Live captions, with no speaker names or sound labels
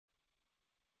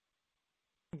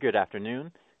Good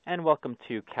afternoon, and welcome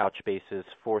to Couchbase's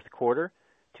fourth quarter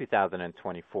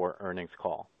 2024 earnings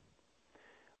call.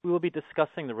 We will be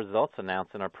discussing the results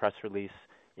announced in our press release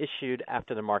issued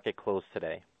after the market closed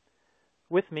today.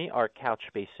 With me are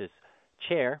Couchbase's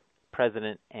Chair,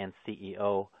 President, and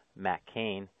CEO, Matt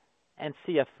Cain, and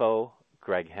CFO,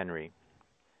 Greg Henry.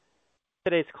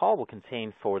 Today's call will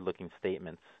contain forward-looking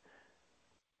statements,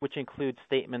 which include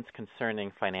statements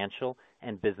concerning financial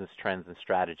and business trends and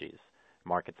strategies,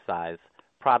 market size,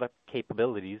 product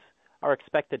capabilities, our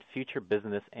expected future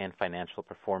business and financial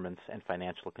performance and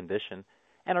financial condition,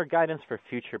 and our guidance for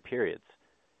future periods.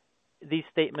 These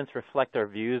statements reflect our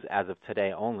views as of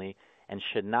today only and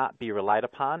should not be relied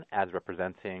upon as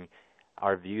representing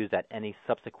our views at any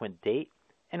subsequent date,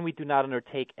 and we do not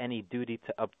undertake any duty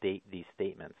to update these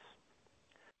statements.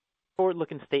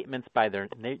 Forward-looking statements by their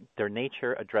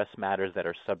nature address matters that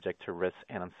are subject to risks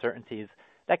and uncertainties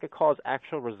that could cause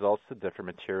actual results to differ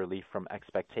materially from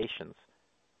expectations.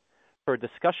 For a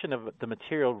discussion of the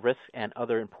material risks and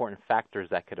other important factors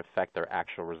that could affect our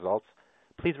actual results,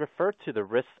 please refer to the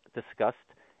risks discussed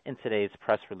in today's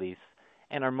press release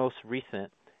and our most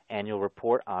recent annual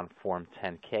report on Form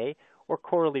 10-K or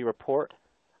quarterly report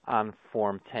on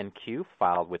Form 10-Q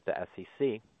filed with the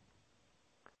SEC.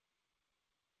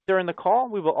 During the call,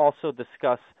 we will also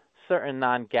discuss certain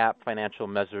non-GAAP financial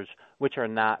measures which are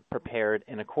not prepared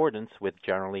in accordance with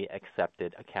generally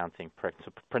accepted accounting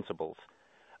principles.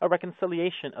 A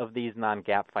reconciliation of these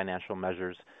non-GAAP financial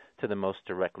measures to the most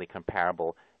directly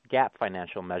comparable GAAP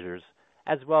financial measures,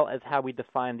 as well as how we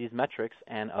define these metrics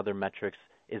and other metrics,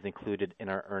 is included in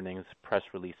our earnings press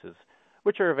releases,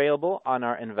 which are available on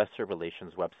our investor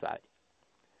relations website.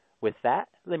 With that,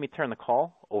 let me turn the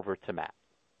call over to Matt.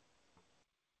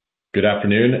 Good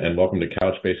afternoon, and welcome to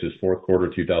Couchbase's fourth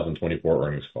quarter 2024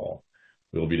 earnings call.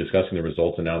 We will be discussing the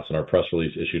results announced in our press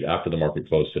release issued after the market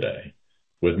closed today.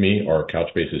 With me are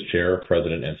Couchbase's Chair,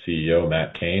 President, and CEO,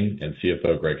 Matt Cain, and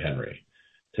CFO, Greg Henry.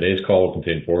 Today's call will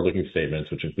contain forward-looking statements,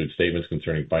 which include statements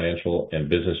concerning financial and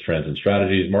business trends and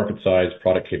strategies, market size,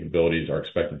 product capabilities, our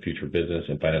expected future business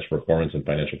and financial performance and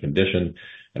financial condition,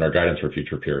 and our guidance for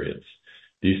future periods.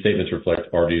 These statements reflect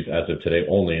our views as of today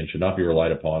only and should not be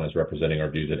relied upon as representing our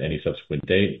views at any subsequent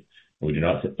date, and we do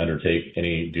not undertake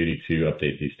any duty to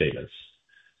update these statements.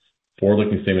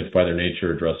 Forward-looking statements by their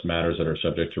nature address matters that are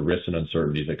subject to risks and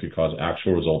uncertainties that could cause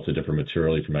actual results to differ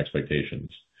materially from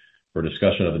expectations. For a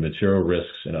discussion of the material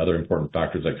risks and other important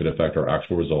factors that could affect our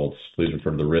actual results, please refer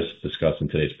to the risks discussed in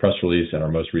today's press release and our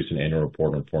most recent annual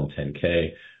report on Form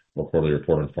 10-K or quarterly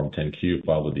report on Form 10-Q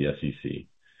filed with the SEC.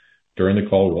 During the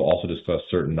call, we will also discuss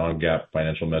certain non-GAAP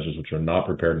financial measures which are not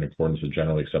prepared in accordance with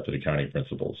generally accepted accounting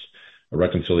principles. A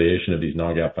reconciliation of these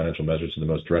non-GAAP financial measures to the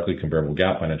most directly comparable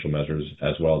GAAP financial measures,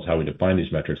 as well as how we define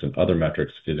these metrics and other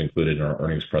metrics, is included in our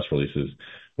earnings press releases,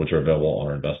 which are available on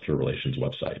our investor relations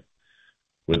website.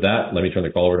 With that, let me turn the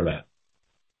call over to Matt.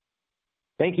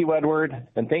 Thank you, Edward,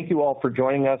 and thank you all for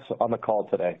joining us on the call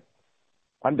today.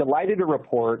 I'm delighted to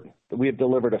report that we have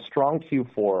delivered a strong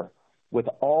Q4 with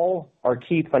all our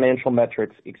key financial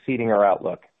metrics exceeding our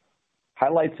outlook.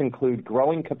 Highlights include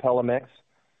growing Capella mix,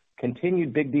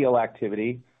 continued big deal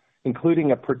activity,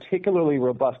 including a particularly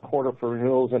robust quarter for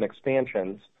renewals and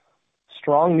expansions,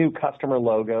 strong new customer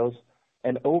logos,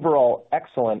 and overall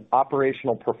excellent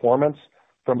operational performance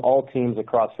from all teams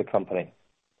across the company.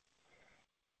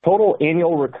 Total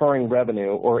annual recurring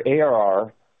revenue, or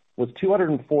ARR, was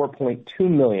 $204.2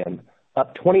 million,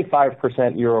 up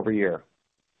 25% year over year.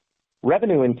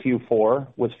 Revenue in Q4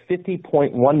 was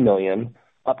 $50.1 million,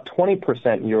 up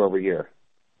 20% year over year.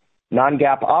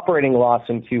 Non-GAAP operating loss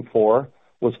in Q4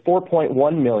 was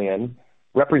 $4.1 million,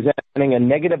 representing a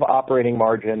negative operating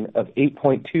margin of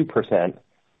 8.2%,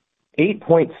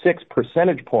 8.6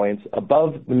 percentage points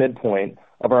above the midpoint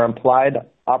of our implied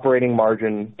operating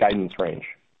margin guidance range.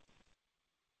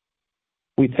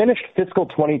 We finished fiscal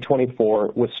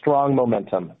 2024 with strong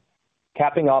momentum,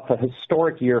 capping off a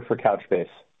historic year for Couchbase.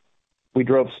 We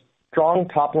drove strong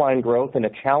top-line growth in a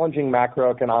challenging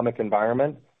macroeconomic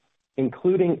environment,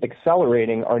 including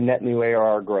accelerating our net new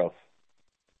ARR growth.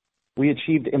 We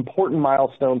achieved important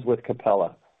milestones with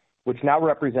Capella, which now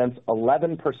represents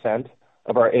 11%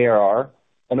 of our ARR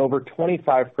and over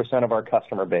 25% of our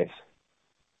customer base.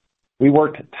 We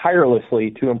worked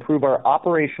tirelessly to improve our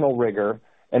operational rigor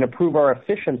and improve our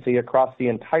efficiency across the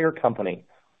entire company,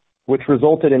 which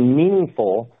resulted in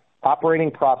meaningful operating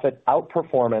profit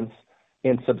outperformance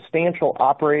and substantial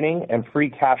operating and free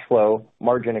cash flow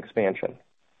margin expansion.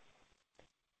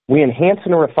 We enhanced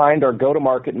and refined our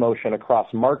go-to-market motion across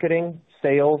marketing,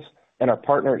 sales, and our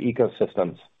partner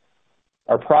ecosystems.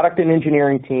 our product and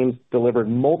engineering teams delivered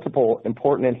multiple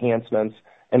important enhancements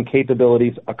and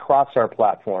capabilities across our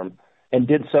platform and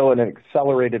did so at an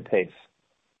accelerated pace.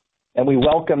 And we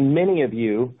welcome many of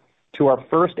you to our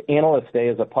first Analyst Day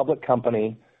as a public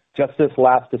company just this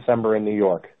last December in New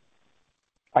York.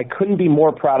 I couldn't be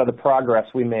more proud of the progress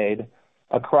we made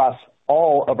across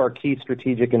all of our key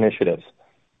strategic initiatives: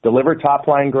 deliver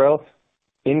top-line growth,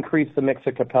 increase the mix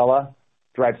of Capella,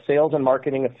 drive sales and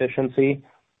marketing efficiency,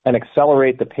 and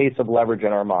accelerate the pace of leverage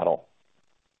in our model.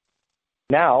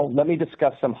 Now, let me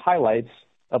discuss some highlights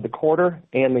of the quarter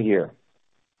and the year.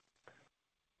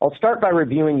 I'll start by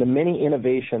reviewing the many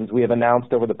innovations we have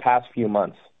announced over the past few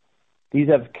months. These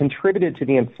have contributed to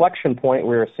the inflection point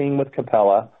we are seeing with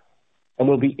Capella and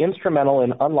will be instrumental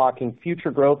in unlocking future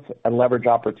growth and leverage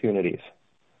opportunities.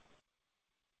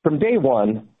 From day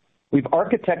one, we've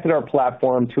architected our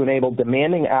platform to enable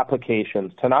demanding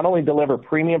applications to not only deliver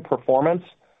premium performance,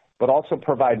 but also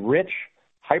provide rich,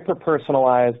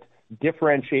 hyper-personalized,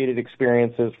 differentiated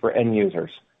experiences for end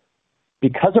users.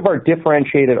 Because of our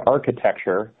differentiated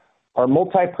architecture, our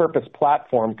multi-purpose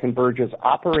platform converges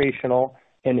operational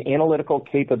and analytical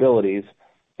capabilities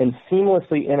and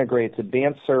seamlessly integrates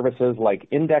advanced services like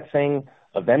indexing,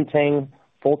 eventing,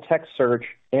 full-text search,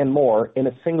 and more in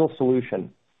a single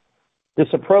solution. This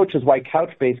approach is why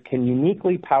Couchbase can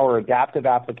uniquely power adaptive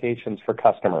applications for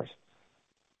customers.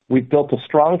 We've built a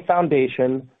strong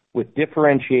foundation with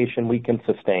differentiation we can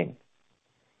sustain.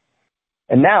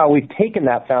 And now we've taken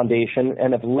that foundation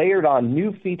and have layered on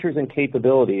new features and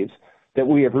capabilities that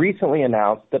we have recently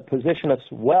announced that position us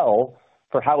well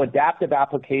for how adaptive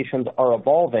applications are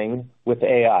evolving with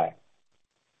AI.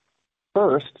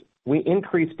 First, we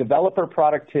increased developer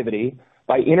productivity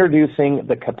by introducing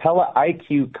the Capella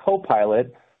iQ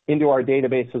Copilot into our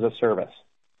database as a service.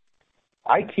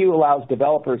 iQ allows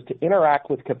developers to interact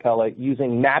with Capella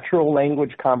using natural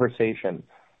language conversation,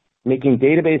 making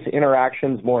database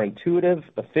interactions more intuitive,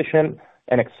 efficient,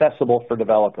 and accessible for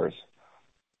developers.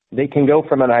 They can go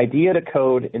from an idea to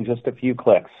code in just a few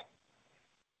clicks.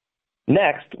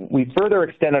 Next, we further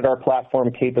extended our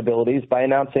platform capabilities by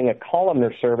announcing a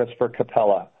columnar service for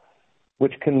Capella,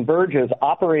 which converges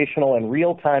operational and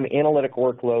real-time analytic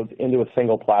workloads into a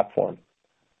single platform.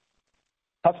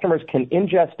 Customers can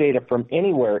ingest data from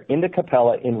anywhere into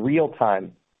Capella in real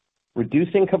time,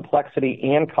 reducing complexity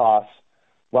and costs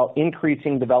while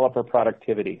increasing developer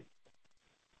productivity.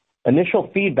 Initial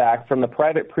feedback from the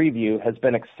private preview has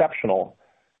been exceptional,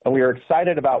 and we are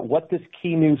excited about what this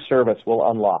key new service will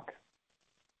unlock.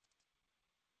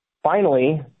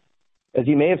 Finally, as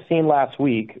you may have seen last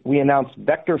week, we announced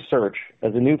vector search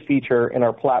as a new feature in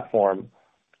our platform,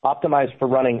 optimized for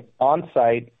running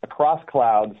on-site, across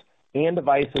clouds, and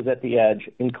devices at the edge,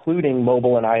 including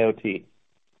mobile and IoT.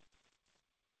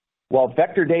 While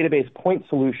vector database point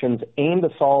solutions aim to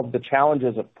solve the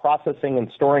challenges of processing and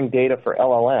storing data for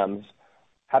LLMs,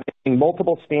 having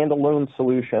multiple standalone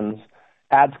solutions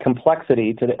adds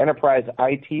complexity to the enterprise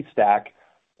IT stack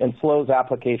and slows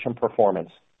application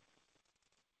performance.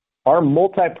 Our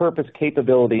multi-purpose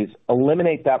capabilities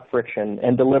eliminate that friction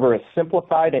and deliver a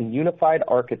simplified and unified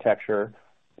architecture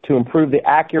to improve the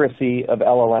accuracy of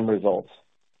LLM results.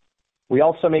 We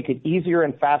also make it easier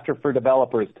and faster for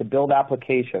developers to build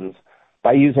applications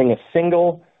by using a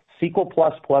single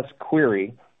SQL++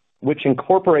 query, which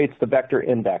incorporates the vector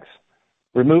index,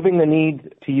 removing the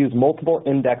need to use multiple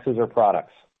indexes or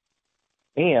products.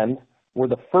 And we're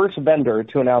the first vendor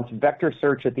to announce vector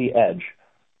search at the edge,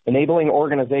 enabling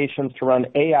organizations to run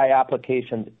AI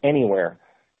applications anywhere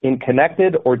in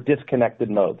connected or disconnected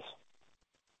modes.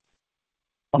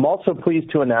 I'm also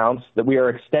pleased to announce that we are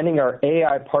extending our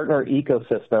AI partner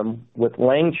ecosystem with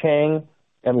LangChain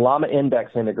and Llama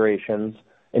Index integrations,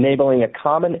 enabling a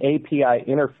common API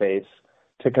interface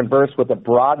to converse with a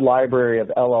broad library of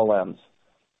LLMs,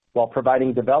 while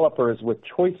providing developers with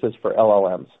choices for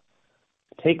LLMs.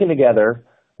 Taken together,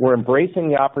 we're embracing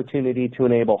the opportunity to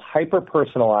enable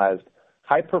hyper-personalized,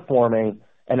 high-performing,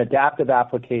 and adaptive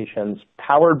applications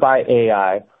powered by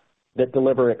AI that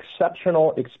deliver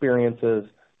exceptional experiences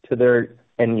to their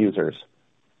end users.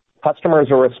 Customers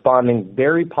are responding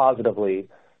very positively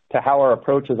to how our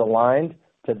approach is aligned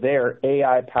to their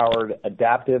AI-powered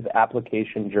adaptive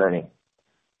application journey.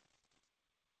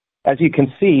 As you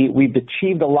can see, we've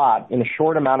achieved a lot in a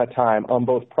short amount of time on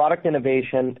both product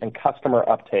innovation and customer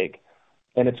uptake,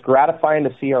 and it's gratifying to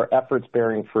see our efforts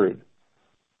bearing fruit.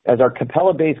 As our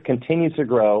Capella base continues to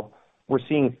grow, we're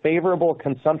seeing favorable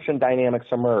consumption dynamics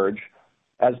emerge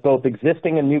as both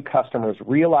existing and new customers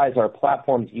realize our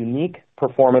platform's unique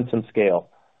performance and scale.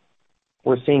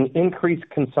 We're seeing increased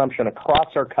consumption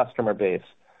across our customer base,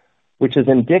 which is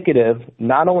indicative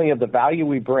not only of the value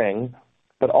we bring,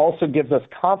 but also gives us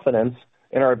confidence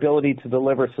in our ability to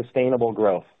deliver sustainable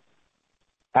growth.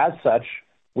 As such,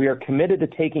 we are committed to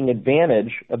taking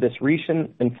advantage of this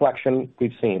recent inflection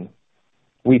we've seen.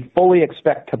 We fully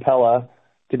expect Capella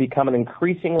to become an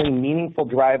increasingly meaningful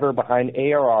driver behind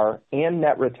ARR and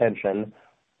net retention,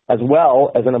 as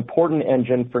well as an important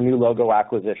engine for new logo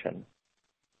acquisition,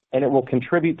 and it will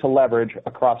contribute to leverage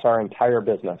across our entire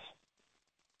business.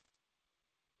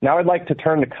 Now I'd like to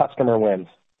turn to customer wins.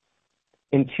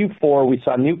 In Q4, we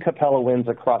saw new Capella wins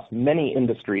across many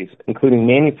industries, including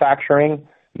manufacturing,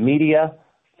 media,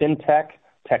 fintech,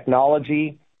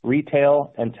 technology,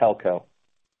 retail, and telco.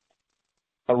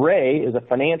 Array is a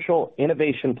financial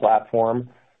innovation platform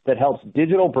that helps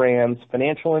digital brands,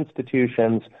 financial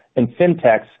institutions, and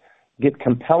fintechs get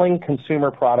compelling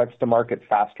consumer products to market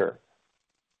faster.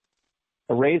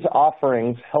 Array's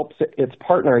offerings help its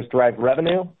partners drive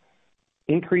revenue,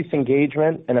 increase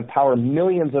engagement, and empower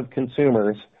millions of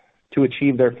consumers to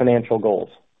achieve their financial goals.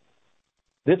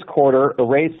 This quarter,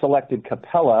 Array selected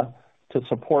Capella to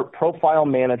support profile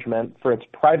management for its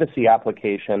privacy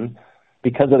application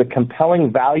because of the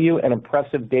compelling value and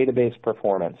impressive database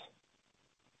performance.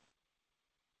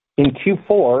 In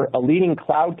Q4, a leading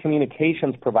cloud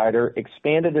communications provider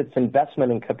expanded its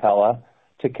investment in Capella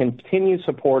to continue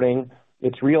supporting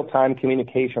its real-time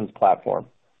communications platform.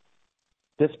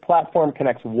 This platform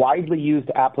connects widely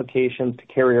used applications to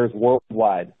carriers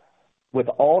worldwide, with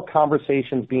all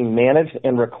conversations being managed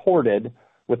and recorded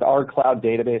with our cloud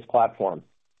database platform.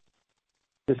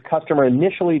 This customer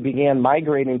initially began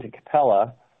migrating to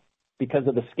Capella because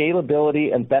of the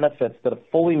scalability and benefits that a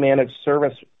fully managed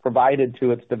service provided to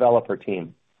its developer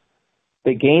team.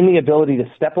 They gained the ability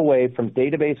to step away from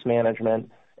database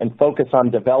management and focus on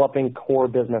developing core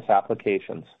business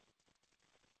applications.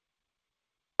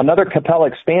 Another Capella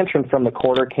expansion from the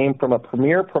quarter came from a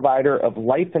premier provider of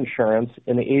life insurance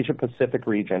in the Asia-Pacific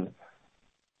region.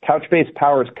 Couchbase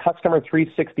powers Customer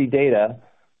 360 data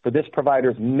for this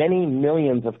provider's many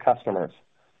millions of customers.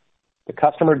 The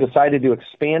customer decided to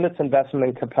expand its investment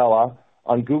in Capella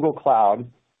on Google Cloud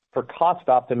for cost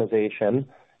optimization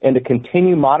and to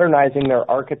continue modernizing their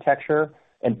architecture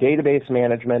and database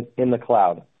management in the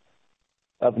cloud.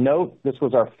 Of note, this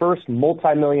was our first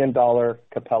multi-million-dollar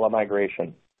Capella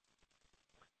migration.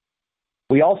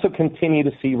 We also continue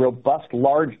to see robust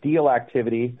large deal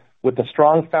activity with the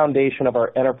strong foundation of our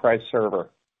enterprise server.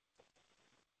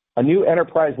 A new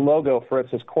enterprise logo for us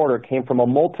this quarter came from a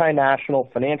multinational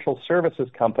financial services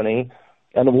company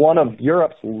and one of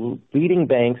Europe's leading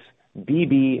banks,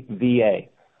 BBVA.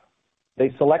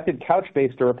 They selected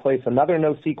Couchbase to replace another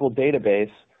NoSQL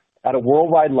database at a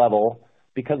worldwide level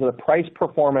because of the price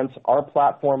performance our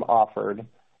platform offered,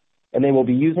 and they will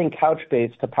be using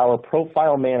Couchbase to power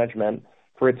profile management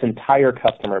for its entire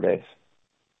customer base.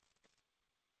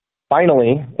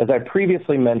 Finally, as I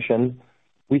previously mentioned,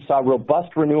 we saw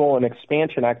robust renewal and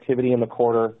expansion activity in the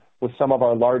quarter with some of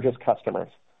our largest customers.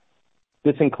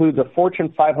 This includes a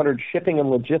Fortune 500 shipping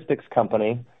and logistics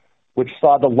company, which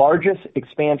saw the largest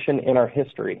expansion in our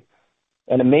history,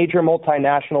 and a major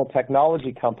multinational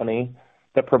technology company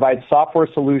that provides software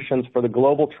solutions for the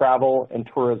global travel and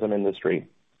tourism industry.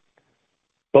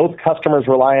 Both customers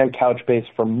rely on Couchbase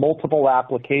for multiple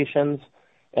applications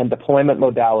and deployment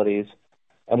modalities,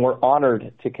 and we're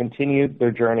honored to continue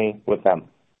their journey with them.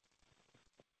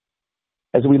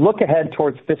 As we look ahead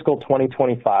towards fiscal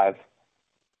 2025,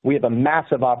 we have a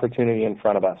massive opportunity in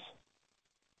front of us.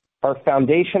 Our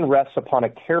foundation rests upon a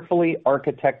carefully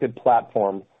architected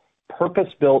platform,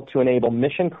 purpose-built to enable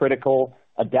mission-critical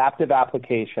adaptive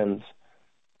applications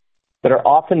that are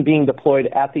often being deployed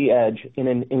at the edge in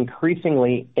an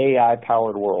increasingly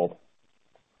AI-powered world.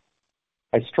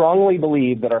 I strongly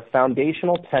believe that our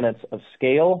foundational tenets of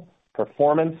scale,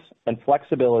 performance, and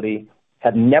flexibility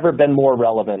have never been more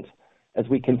relevant as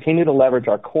we continue to leverage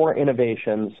our core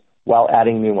innovations while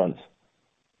adding new ones.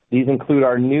 These include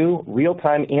our new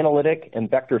real-time analytic and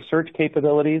vector search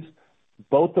capabilities,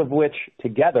 both of which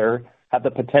together have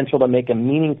the potential to make a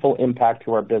meaningful impact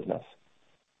to our business.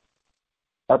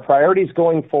 Our priorities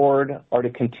going forward are to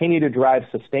continue to drive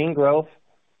sustained growth,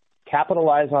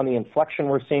 capitalize on the inflection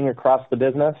we're seeing across the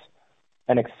business,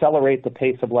 and accelerate the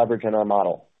pace of leverage in our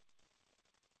model.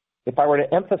 If I were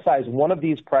to emphasize one of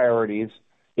these priorities,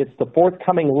 it's the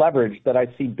forthcoming leverage that I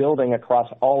see building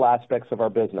across all aspects of our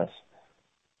business.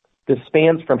 This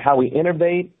spans from how we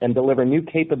innovate and deliver new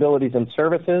capabilities and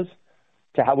services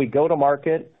to how we go to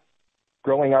market,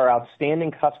 growing our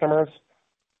outstanding customers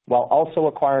while also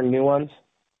acquiring new ones,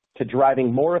 to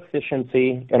driving more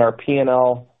efficiency in our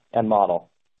P&L and model.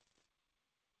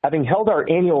 Having held our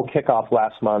annual kickoff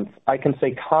last month, I can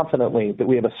say confidently that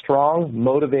we have a strong,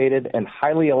 motivated, and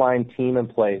highly aligned team in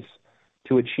place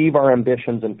to achieve our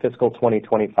ambitions in fiscal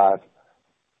 2025.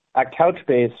 At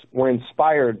Couchbase, we're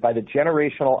inspired by the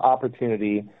generational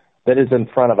opportunity that is in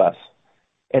front of us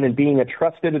and in being a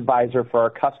trusted advisor for our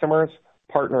customers,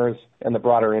 partners, and the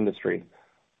broader industry.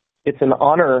 It's an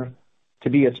honor to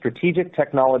be a strategic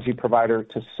technology provider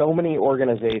to so many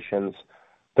organizations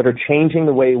that are changing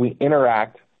the way we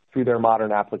interact through their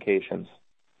modern applications.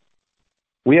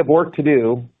 We have work to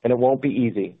do, and it won't be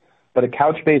easy, but at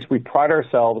Couchbase, we pride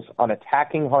ourselves on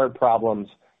attacking hard problems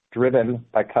driven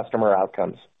by customer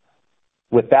outcomes.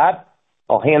 With that,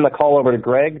 I'll hand the call over to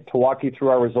Greg to walk you through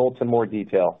our results in more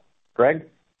detail. Greg?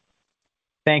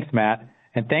 Thanks, Matt,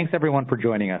 and thanks everyone for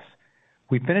joining us.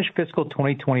 We finished fiscal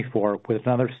 2024 with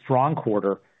another strong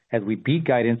quarter as we beat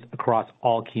guidance across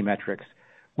all key metrics.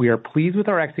 We are pleased with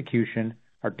our execution,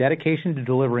 our dedication to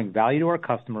delivering value to our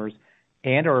customers,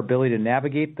 and our ability to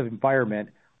navigate the environment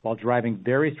while driving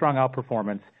very strong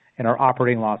outperformance in our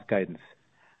operating loss guidance.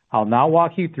 I'll now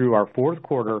walk you through our fourth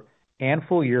quarter and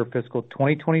full year fiscal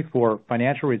 2024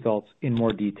 financial results in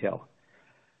more detail.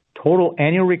 Total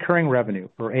annual recurring revenue,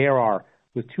 or ARR,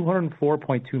 was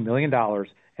 $204.2 million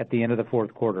at the end of the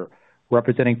fourth quarter,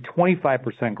 representing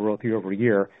 25% growth year over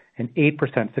year and 8%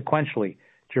 sequentially,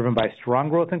 driven by strong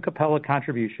growth in Capella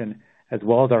contribution as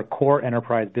well as our core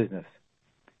enterprise business.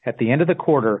 At the end of the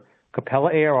quarter,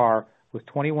 Capella ARR was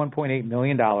 $21.8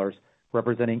 million,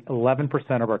 representing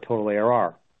 11% of our total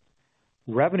ARR.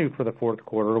 Revenue for the fourth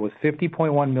quarter was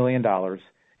 $50.1 million,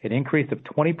 an increase of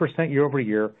 20% year over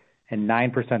year and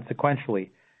 9% sequentially,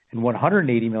 and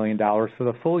 $180 million for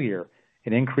the full year,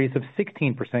 an increase of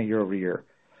 16% year over year.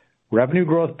 Revenue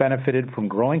growth benefited from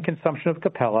growing consumption of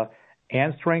Capella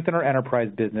and strength in our enterprise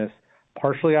business,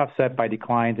 partially offset by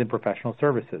declines in professional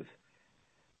services.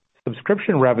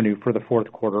 Subscription revenue for the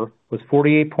fourth quarter was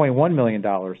 $48.1 million,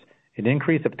 an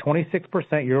increase of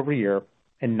 26% year over year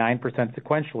and 9%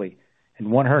 sequentially, and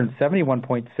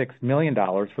 $171.6 million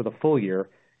for the full year,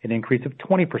 an increase of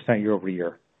 20% year over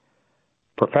year.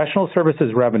 Professional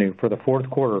services revenue for the fourth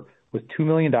quarter was $2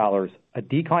 million, a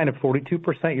decline of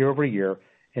 42% year over year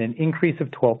and an increase of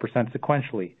 12%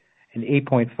 sequentially, and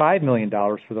 $8.5 million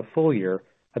for the full year,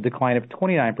 a decline of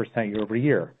 29% year over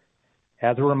year.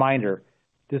 As a reminder,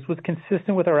 this was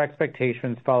consistent with our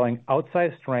expectations following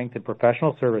outsized strength in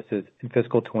professional services in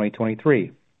fiscal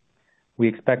 2023. We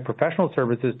expect professional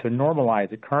services to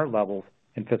normalize at current levels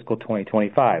in fiscal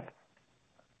 2025.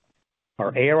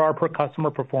 Our ARR per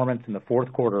customer performance in the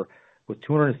fourth quarter was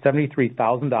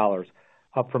 $273,000,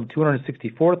 up from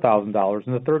 $264,000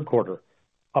 in the third quarter,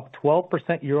 up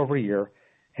 12% year over year,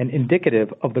 and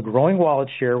indicative of the growing wallet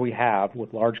share we have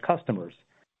with large customers.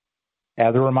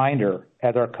 As a reminder,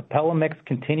 as our Capella mix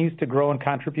continues to grow in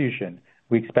contribution,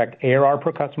 we expect ARR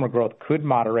per customer growth could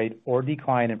moderate or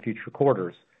decline in future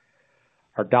quarters.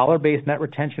 Our dollar-based net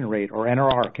retention rate, or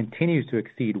NRR, continues to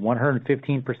exceed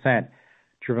 115%,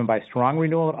 driven by strong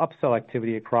renewal and upsell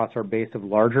activity across our base of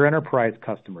larger enterprise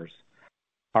customers.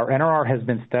 Our NRR has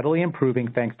been steadily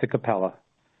improving thanks to Capella.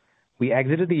 We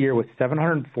exited the year with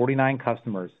 749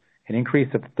 customers, an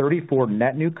increase of 34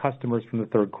 net new customers from the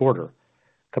third quarter.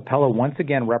 Capella once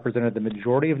again represented the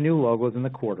majority of new logos in the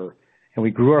quarter, and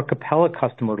we grew our Capella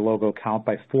customer logo count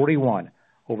by 41,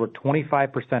 over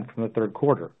 25% from the third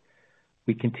quarter.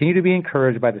 We continue to be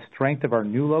encouraged by the strength of our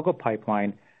new logo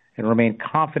pipeline and remain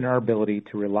confident in our ability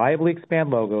to reliably expand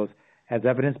logos, as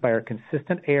evidenced by our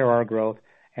consistent ARR growth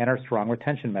and our strong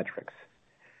retention metrics.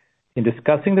 In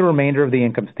discussing the remainder of the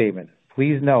income statement,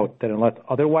 please note that unless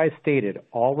otherwise stated,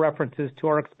 all references to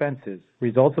our expenses,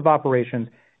 results of operations,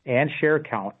 and share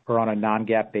count are on a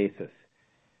non-GAAP basis.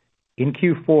 In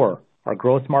Q4, our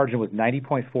gross margin was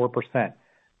 90.4%,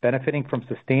 benefiting from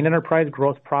sustained enterprise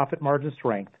gross profit margin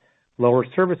strength, lower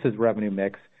services revenue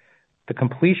mix, the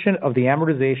completion of the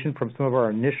amortization from some of our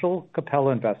initial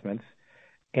Capella investments,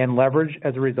 and leverage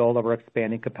as a result of our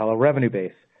expanding Capella revenue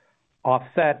base,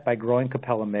 offset by growing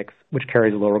Capella mix, which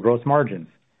carries lower gross margins.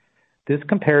 This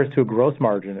compares to a gross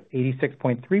margin of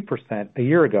 86.3% a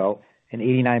year ago and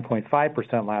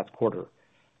 89.5% last quarter.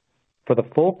 For the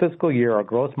full fiscal year, our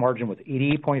gross margin was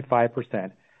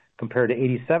 88.5% compared to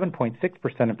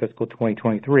 87.6% in fiscal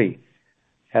 2023.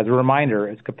 As a reminder,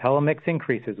 as Capella mix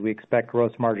increases, we expect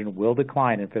gross margin will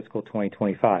decline in fiscal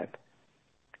 2025.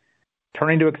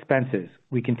 Turning to expenses,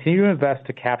 we continue to invest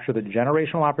to capture the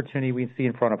generational opportunity we see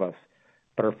in front of us,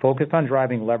 but are focused on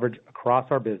driving leverage across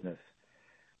our business.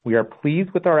 We are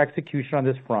pleased with our execution on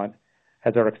this front,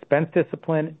 as our expense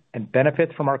discipline and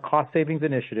benefits from our cost savings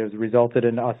initiatives resulted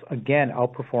in us again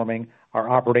outperforming our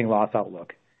operating loss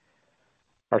outlook.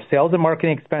 Our sales and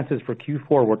marketing expenses for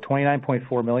Q4 were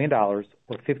 $29.4 million, or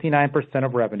 59%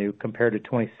 of revenue, compared to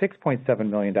 $26.7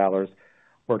 million, or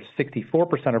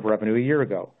 64% of revenue a year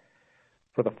ago.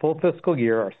 For the full fiscal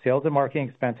year, our sales and marketing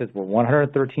expenses were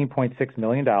 $113.6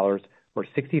 million, or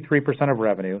 63% of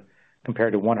revenue,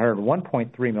 compared to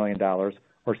 $101.3 million, or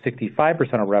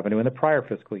 65% of revenue in the prior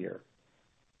fiscal year.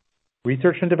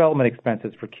 Research and development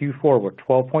expenses for Q4 were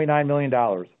 $12.9 million,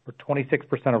 or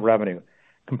 26% of revenue,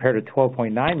 compared to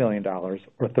 $12.9 million, or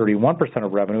 31%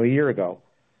 of revenue a year ago.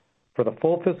 For the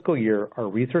full fiscal year, our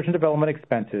research and development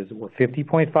expenses were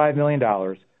 $50.5 million,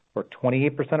 or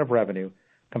 28% of revenue,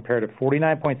 compared to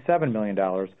 $49.7 million,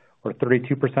 or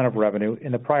 32% of revenue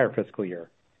in the prior fiscal year.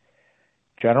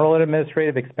 General and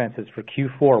administrative expenses for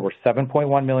Q4 were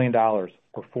 $7.1 million, or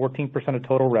 14% of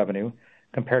total revenue,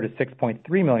 compared to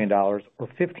 $6.3 million, or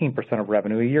 15% of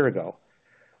revenue a year ago.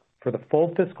 For the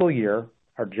full fiscal year,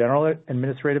 our general and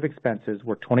administrative expenses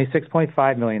were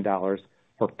 $26.5 million, or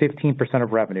 15%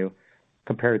 of revenue,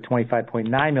 compared to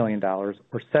 $25.9 million, or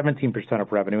 17%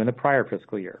 of revenue in the prior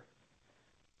fiscal year.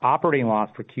 Operating loss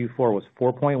for Q4 was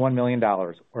 $4.1 million,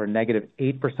 or a negative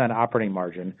 8% operating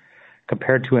margin,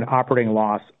 compared to an operating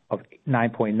loss of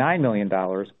 $9.9 million,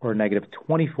 or a negative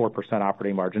 24%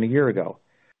 operating margin a year ago.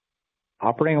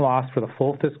 Operating loss for the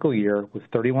full fiscal year was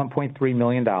 $31.3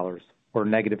 million, or a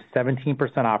negative 17%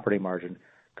 operating margin,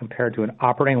 compared to an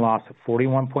operating loss of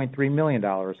 $41.3 million,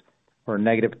 or a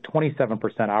negative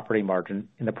 27% operating margin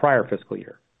in the prior fiscal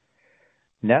year.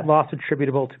 Net loss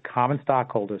attributable to common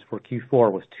stockholders for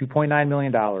Q4 was $2.9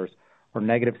 million, or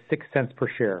negative 6 cents per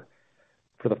share.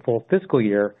 For the full fiscal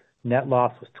year, net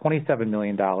loss was $27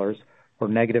 million, or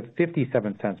negative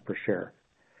 57 cents per share.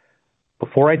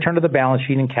 Before I turn to the balance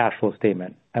sheet and cash flow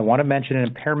statement, I want to mention an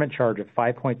impairment charge of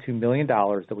 $5.2 million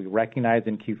that we recognized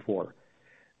in Q4.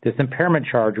 This impairment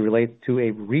charge relates to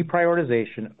a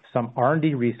reprioritization of some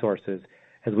R&D resources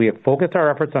as we have focused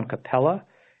our efforts on Capella,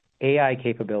 AI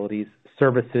capabilities,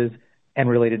 services, and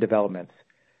related developments.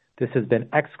 This has been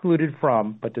excluded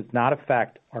from, but does not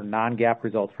affect, our non-GAAP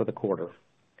results for the quarter.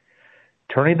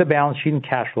 Turning to the balance sheet and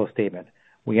cash flow statement,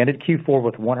 we ended Q4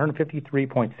 with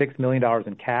 $153.6 million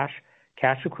in cash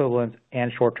equivalents,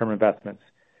 and short-term investments.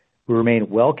 We remain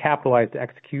well capitalized to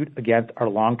execute against our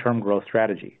long-term growth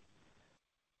strategy.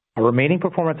 Our remaining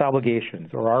performance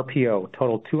obligations, or RPO,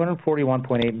 totaled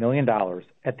 $241.8 million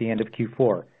at the end of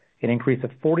Q4, an increase of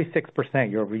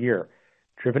 46% year over year,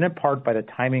 driven in part by the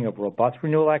timing of robust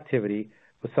renewal activity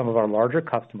with some of our larger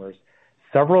customers,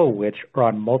 several of which are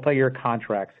on multi-year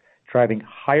contracts, driving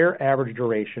higher average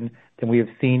duration than we have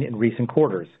seen in recent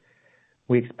quarters.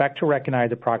 We expect to recognize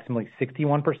approximately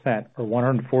 61%, or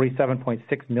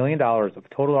 $147.6 million of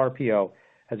total RPO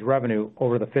as revenue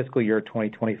over the fiscal year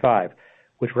 2025,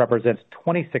 which represents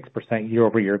 26%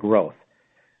 year-over-year growth.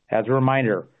 As a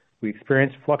reminder, we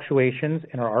experienced fluctuations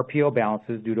in our RPO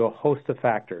balances due to a host of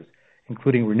factors,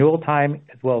 including renewal time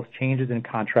as well as changes in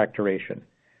contract duration.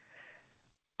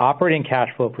 Operating cash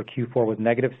flow for Q4 was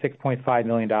negative $6.5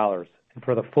 million, and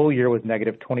for the full year was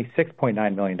negative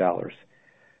 $26.9 million.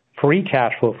 Free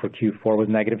cash flow for Q4 was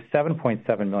negative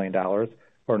 $7.7 million,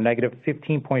 or negative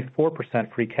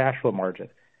 15.4% free cash flow margin.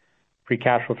 Free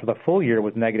cash flow for the full year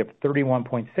was negative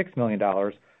 $31.6 million,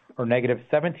 or negative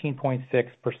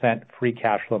 17.6% free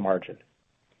cash flow margin.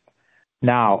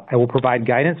 Now, I will provide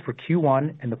guidance for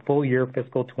Q1 and the full year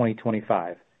fiscal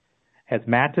 2025. As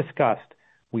Matt discussed,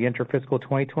 we enter fiscal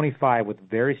 2025 with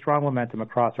very strong momentum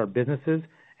across our businesses,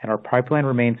 and our pipeline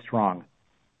remains strong.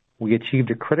 We achieved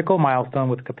a critical milestone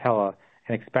with Capella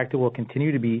and expect it will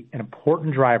continue to be an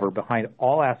important driver behind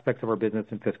all aspects of our business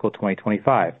in fiscal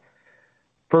 2025.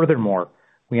 Furthermore,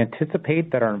 we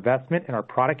anticipate that our investment in our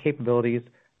product capabilities,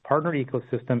 partner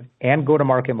ecosystem, and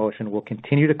go-to-market motion will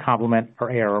continue to complement our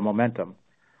ARR momentum.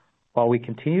 While we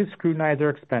continue to scrutinize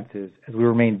our expenses as we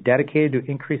remain dedicated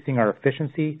to increasing our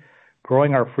efficiency,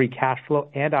 growing our free cash flow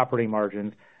and operating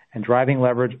margins, and driving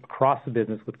leverage across the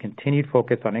business with continued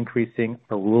focus on increasing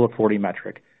our Rule of 40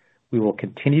 metric, we will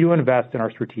continue to invest in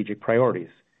our strategic priorities.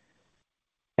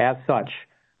 As such,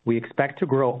 we expect to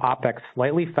grow OpEx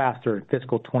slightly faster in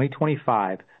fiscal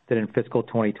 2025 than in fiscal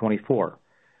 2024.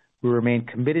 We remain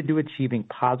committed to achieving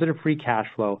positive free cash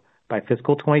flow by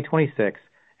fiscal 2026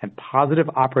 and positive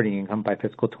operating income by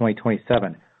fiscal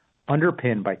 2027,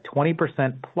 underpinned by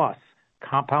 20% plus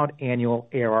compound annual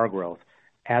ARR growth,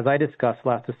 as I discussed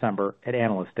last December at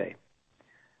Analyst Day.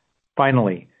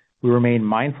 Finally, we remain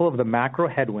mindful of the macro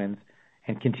headwinds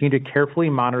and continue to carefully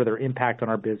monitor their impact on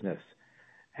our business.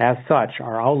 As such,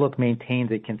 our outlook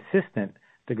maintains a consistent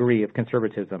degree of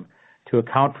conservatism to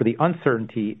account for the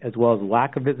uncertainty as well as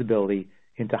lack of visibility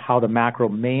into how the macro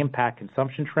may impact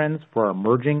consumption trends for our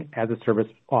emerging as-a-service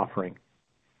offering.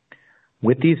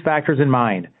 With these factors in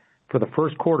mind, for the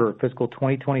first quarter of fiscal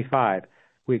 2025,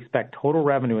 we expect total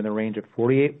revenue in the range of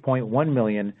 $48.1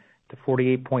 million to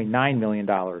 $48.9 million,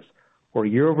 or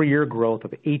year-over-year growth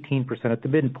of 18% at the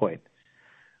midpoint.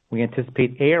 We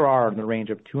anticipate ARR in the range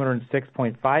of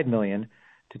 $206.5 million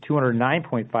to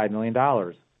 $209.5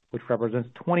 million, which represents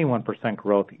 21%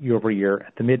 growth year-over-year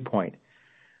at the midpoint.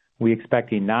 We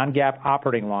expect a non-GAAP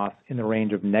operating loss in the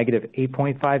range of negative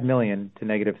 $8.5 million to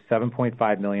negative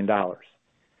 $7.5 million.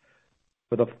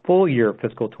 For the full year of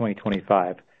fiscal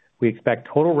 2025, we expect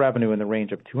total revenue in the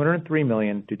range of $203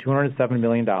 million to $207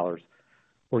 million,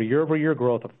 or year-over-year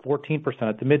growth of 14%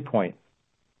 at the midpoint.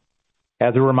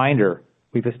 As a reminder,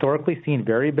 we've historically seen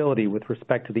variability with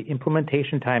respect to the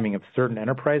implementation timing of certain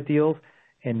enterprise deals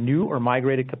and new or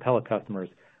migrated Capella customers,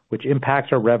 which impacts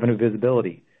our revenue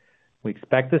visibility. We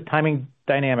expect this timing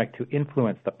dynamic to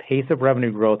influence the pace of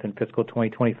revenue growth in fiscal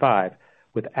 2025,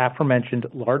 with aforementioned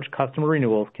large customer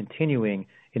renewals continuing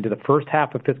into the first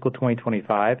half of fiscal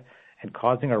 2025 and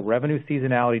causing our revenue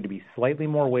seasonality to be slightly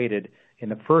more weighted in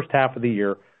the first half of the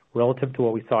year relative to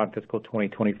what we saw in fiscal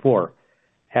 2024.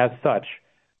 As such,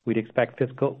 we'd expect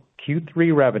fiscal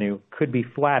Q3 revenue could be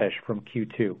flattish from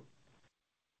Q2.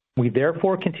 We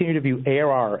therefore continue to view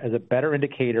ARR as a better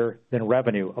indicator than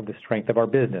revenue of the strength of our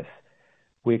business.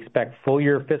 We expect full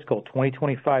year fiscal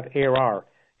 2025 ARR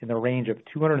in the range of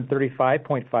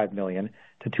 $235.5 million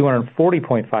to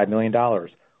 $240.5 million, or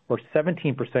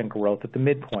 17% growth at the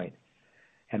midpoint.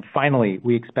 And finally,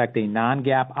 we expect a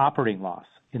non-GAAP operating loss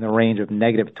in the range of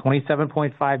negative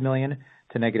 $27.5 million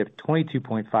to negative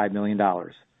 $22.5 million.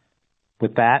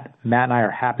 With that, Matt and I are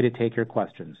happy to take your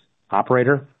questions.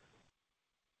 Operator?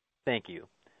 Thank you.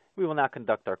 We will now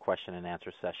conduct our question and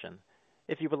answer session.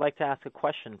 If you would like to ask a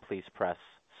question, please press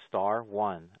star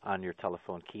one on your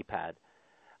telephone keypad.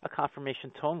 A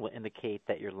confirmation tone will indicate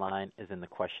that your line is in the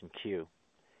question queue.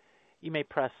 You may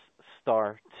press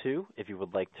star two if you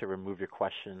would like to remove your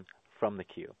question from the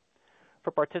queue. For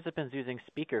participants using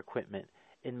speaker equipment,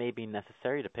 it may be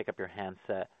necessary to pick up your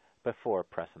handset before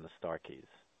pressing the star keys.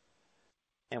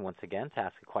 And once again, to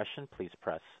ask a question, please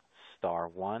press star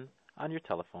one on your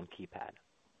telephone keypad.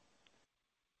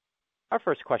 Our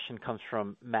first question comes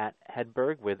from Matt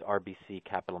Hedberg with RBC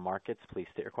Capital Markets. Please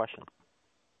state your question.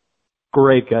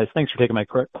 Great, guys. Thanks for taking my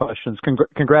questions.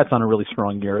 Congrats on a really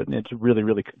strong year. And it's really,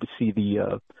 really good to see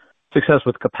the success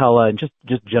with Capella and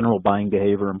just general buying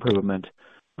behavior improvement.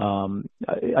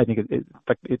 I think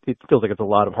it feels like it's a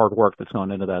lot of hard work that's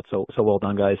gone into that. So well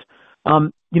done, guys.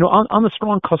 On the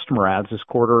strong customer adds this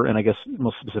quarter, and I guess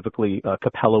most specifically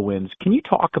Capella wins, can you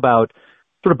talk about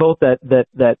sort of both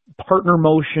that partner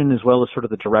motion as well as sort of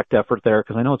the direct effort there?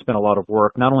 Because I know it's been a lot of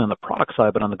work, not only on the product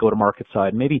side, but on the go-to-market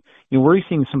side. Maybe, where are you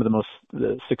seeing some of the most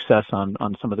success on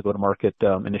some of the go-to-market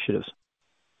initiatives?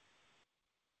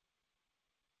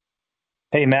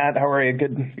 Hey, Matt, how are you?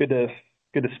 Good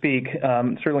to speak.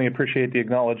 Certainly appreciate the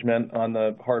acknowledgement on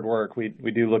the hard work. We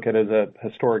do look at it as a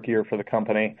historic year for the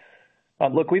company.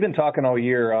 Look, we've been talking all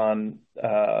year on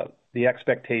the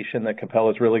expectation that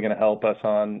Capella is really going to help us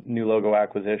on new logo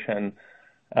acquisition.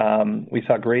 We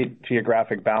saw great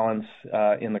geographic balance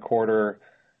in the quarter,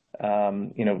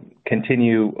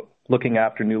 continue looking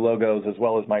after new logos as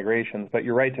well as migrations. But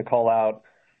you're right to call out,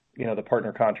 the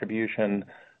partner contribution.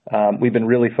 We've been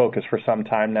really focused for some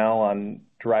time now on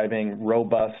driving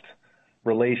robust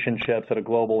relationships at a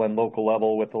global and local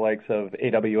level with the likes of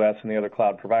AWS and the other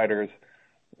cloud providers.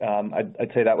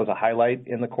 I'd say that was a highlight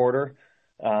in the quarter.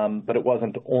 But it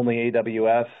wasn't only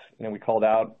AWS. We called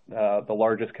out the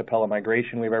largest Capella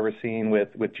migration we've ever seen with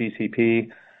GCP.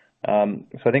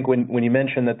 So I think when you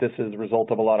mention that this is a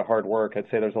result of a lot of hard work, I'd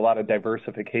say there's a lot of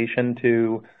diversification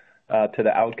to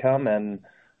the outcome. And,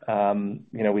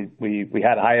 we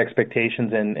had high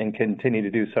expectations and continue to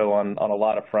do so on a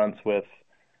lot of fronts with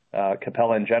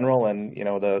Capella in general and,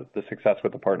 the success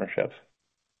with the partnerships.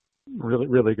 Really,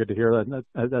 really good to hear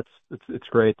that. It's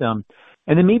great. And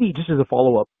then maybe just as a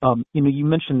follow-up, you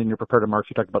mentioned in your prepared remarks,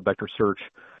 you talked about vector search.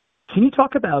 Can you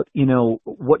talk about,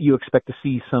 what you expect to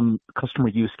see some customer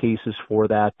use cases for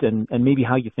that and maybe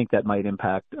how you think that might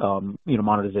impact,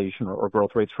 monetization or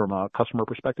growth rates from a customer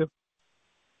perspective?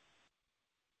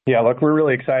 Yeah, look, we're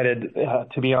really excited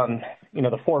to be on,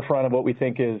 the forefront of what we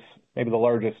think is maybe the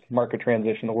largest market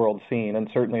transition the world's seen, and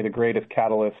certainly the greatest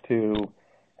catalyst to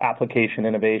application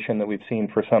innovation that we've seen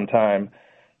for some time.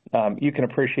 You can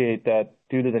appreciate that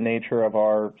due to the nature of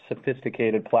our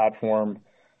sophisticated platform,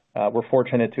 we're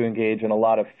fortunate to engage in a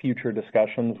lot of future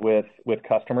discussions with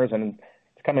customers, and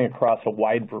it's coming across a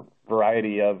wide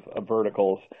variety of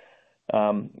verticals.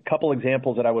 A couple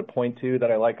examples that I would point to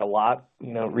that I like a lot.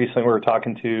 Recently we were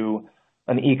talking to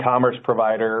an e-commerce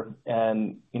provider,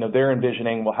 and they're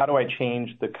envisioning, well, how do I change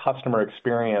the customer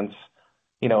experience,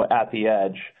 at the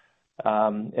edge?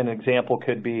 An example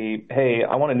could be, hey,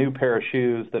 I want a new pair of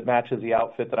shoes that matches the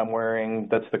outfit that I'm wearing,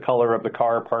 that's the color of the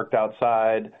car parked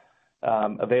outside,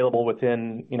 available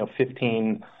within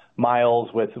 15 miles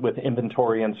with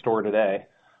inventory in store today.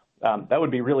 That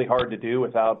would be really hard to do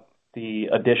without the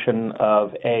addition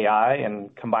of AI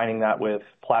and combining that with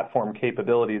platform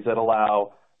capabilities that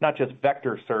allow not just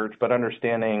vector search, but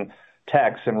understanding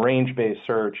text and range-based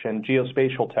search and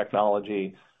geospatial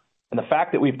technology. And the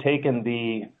fact that we've taken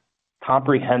the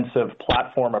comprehensive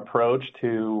platform approach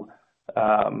to,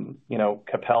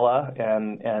 Capella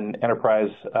and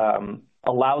Enterprise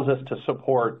allows us to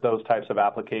support those types of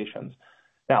applications.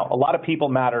 Now, a lot of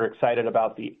people are excited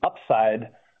about the upside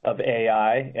of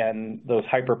AI and those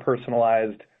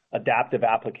hyper-personalized adaptive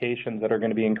applications that are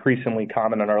going to be increasingly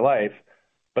common in our life.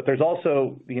 But there's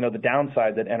also, the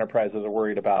downside that enterprises are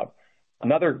worried about.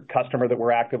 Another customer that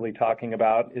we're actively talking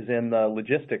about is in the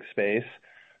logistics space,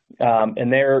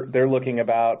 and they're looking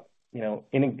about,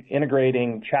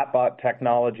 integrating chatbot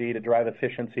technology to drive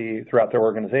efficiency throughout their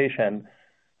organization.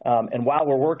 And while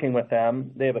we're working with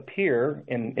them, they have a peer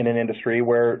in an industry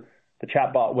where the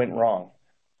chatbot went wrong,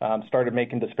 started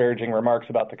making disparaging remarks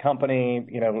about the company,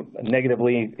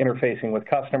 negatively interfacing with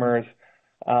customers.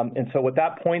 And so what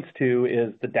that points to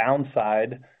is the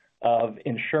downside of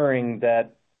ensuring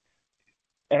that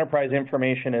enterprise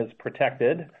information is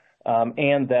protected,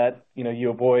 and that, you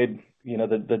avoid,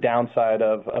 the downside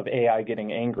of AI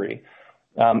getting angry.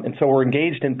 And so we're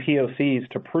engaged in POCs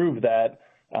to prove that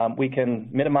we can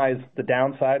minimize the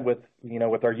downside with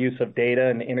our use of data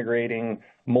and integrating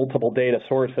multiple data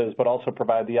sources, but also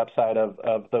provide the upside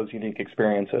of those unique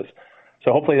experiences.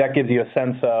 So hopefully that gives you a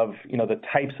sense of, the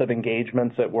types of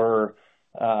engagements that we're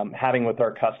having with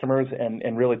our customers,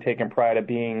 and really taking pride of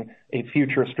being a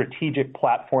future strategic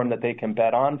platform that they can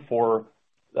bet on for,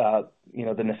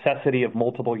 the necessity of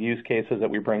multiple use cases that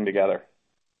we bring together.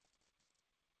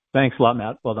 Thanks a lot,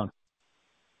 Matt. Well done.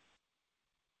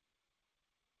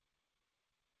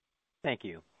 Thank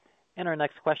you. And our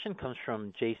next question comes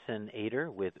from Jason Ader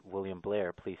with William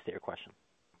Blair. Please state your question.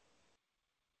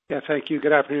 Yeah, thank you.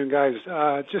 Good afternoon, guys.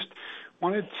 Just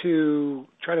wanted to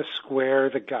try to square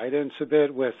the guidance a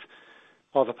bit with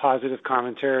all the positive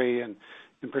commentary, and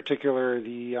in particular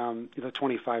the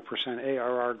 25%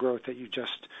 ARR growth that you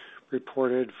just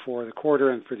reported for the quarter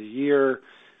and for the year.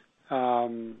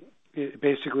 It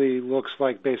basically looks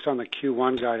like, based on the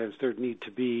Q1 guidance, there'd need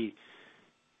to be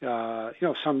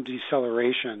some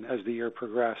deceleration as the year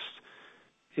progressed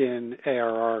in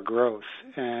ARR growth.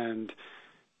 And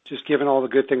just given all the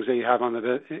good things that you have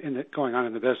going on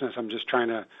in the business, I'm just trying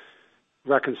to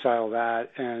reconcile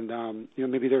that. And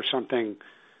maybe there's something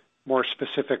more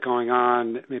specific going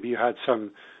on. Maybe you had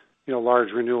some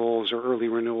large renewals or early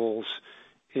renewals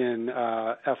in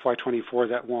FY24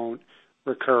 that won't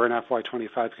recur in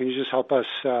FY25. Can you just help us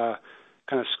kind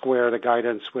of square the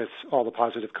guidance with all the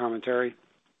positive commentary?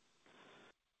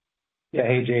 Yeah.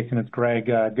 Hey, Jason, it's Greg.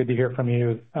 Good to hear from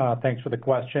you. Thanks for the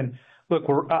question. Look,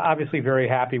 we're obviously very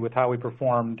happy with how we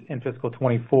performed in fiscal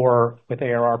 24 with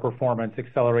ARR performance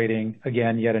accelerating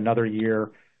again yet another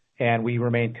year, and we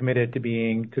remain committed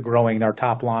to growing our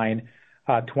top line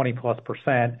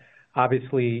 20+%.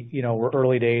 Obviously, we're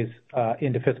early days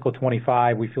into fiscal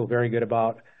 25. We feel very good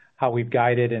about how we've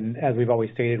guided, and as we've always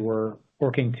stated, we're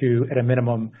working to, at a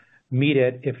minimum, meet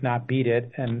it, if not beat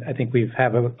it. And I think we've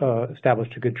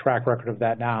established a good track record of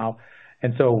that now.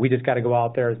 And so we just got to go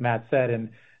out there, as Matt said, and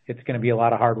it's going to be a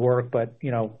lot of hard work, but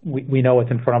we know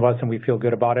what's in front of us and we feel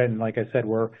good about it. And like I said,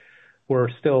 we're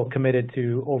still committed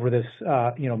to, over this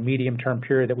medium term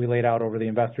period that we laid out over the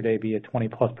Investor Day, be a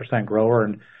 20+% grower,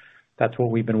 and that's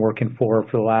what we've been working for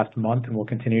the last month, and we'll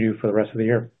continue to for the rest of the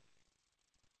year.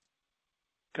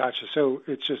 Gotcha. So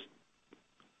it's just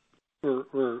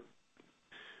we're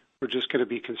just going to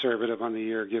be conservative on the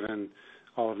year given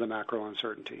all of the macro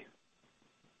uncertainty.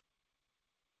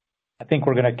 I think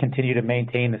we're going to continue to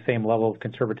maintain the same level of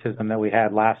conservatism that we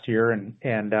had last year, and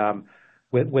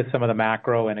with some of the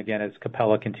macro, and again, as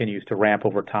Capella continues to ramp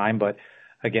over time. But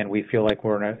again, we feel like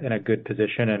we're in a good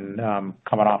position and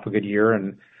coming off a good year,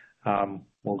 and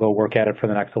we'll go work at it for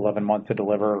the next 11 months to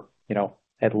deliver,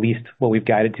 at least what we've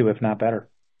guided to, if not better.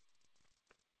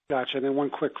 Gotcha. And then one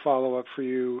quick follow-up for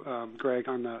you, Greg,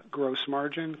 on the gross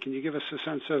margin. Can you give us a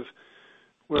sense of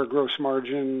where the gross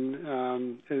margin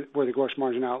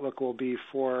outlook will be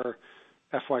for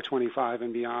FY25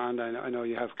 and beyond? I know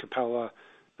you have Capella,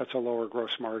 that's a lower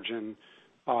gross margin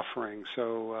offering.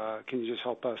 So can you just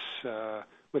help us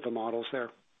with the models there?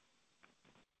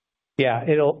 Yeah,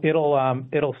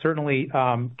 it'll certainly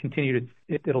continue to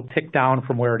it'll tick down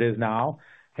from where it is now.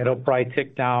 It'll probably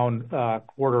tick down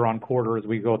quarter on quarter as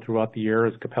we go throughout the year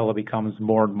as Capella becomes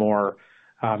more and more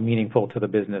meaningful to the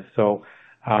business. So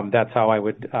that's how I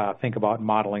would think about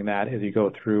modeling that as you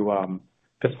go through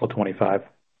fiscal 25.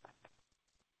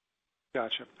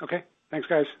 Gotcha. Okay. Thanks,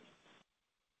 guys.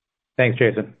 Thanks,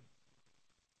 Jason.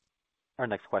 Our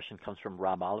next question comes from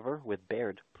Rob Oliver with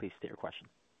Baird. Please state your question.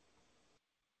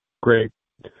 Great.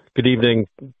 Good evening.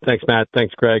 Thanks, Matt.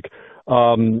 Thanks, Greg.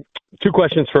 Two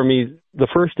questions for me. The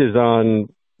first is on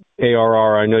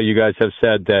ARR. I know you guys have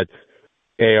said that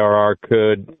ARR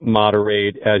could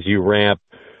moderate as you ramp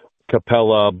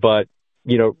Capella, but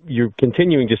you're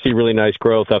continuing to see really nice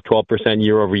growth, up 12%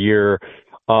 year over year.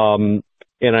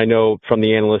 And I know from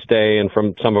the Analyst Day and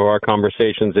from some of our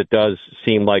conversations, it does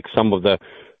seem like some of the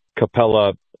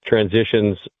Capella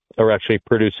transitions are actually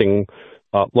producing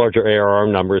larger ARR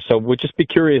numbers. So we'd just be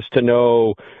curious to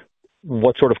know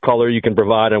what sort of color you can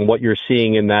provide on what you're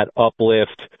seeing in that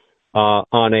uplift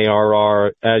on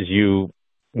ARR as you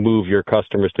move your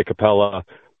customers to Capella.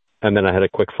 And then I had a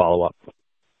quick follow-up.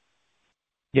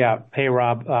 Yeah. Hey,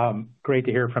 Rob. Great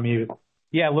to hear from you.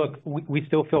 Yeah, look, we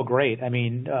still feel great. I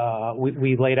mean,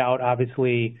 we laid out,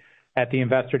 obviously, at the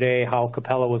Investor Day how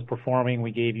Capella was performing.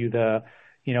 We gave you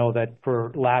that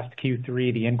for last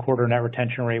Q3, the in-quarter net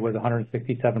retention rate was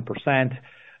 167%.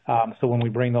 So when we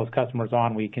bring those customers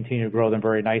on, we continue to grow them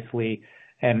very nicely.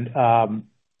 And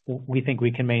we think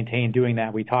we can maintain doing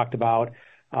that. We talked about,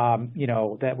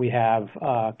 that we have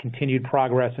continued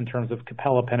progress in terms of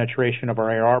Capella penetration of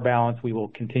our ARR balance. We will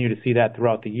continue to see that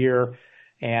throughout the year.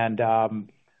 And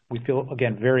we feel,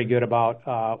 again, very good about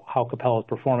how Capella is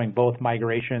performing, both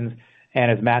migrations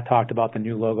and, as Matt talked about, the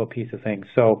new logo piece of things.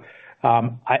 So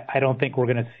I don't think we're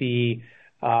going to see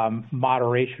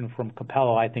moderation from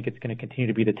Capella. I think it's going to continue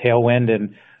to be the tailwind.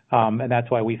 And that's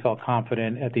why we felt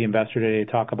confident at the Investor Day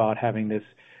to talk about having this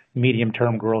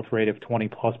medium-term growth rate of 20+%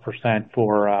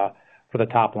 for the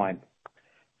top line.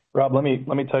 Rob, let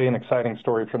me tell you an exciting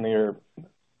story from the year.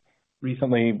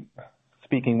 Recently,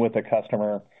 speaking with a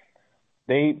customer,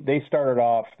 they started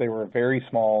off, they were a very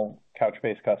small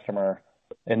Couchbase customer,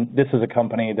 and this is a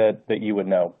company that you would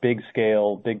know, big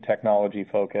scale, big technology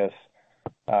focus.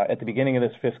 At the beginning of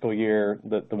this fiscal year,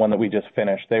 the one that we just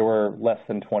finished, they were less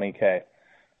than 20K.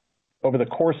 Over the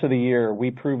course of the year, we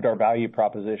proved our value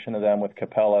proposition to them with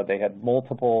Capella. They had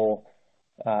multiple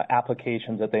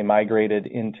applications that they migrated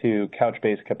into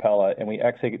Couchbase Capella, and we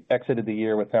exited the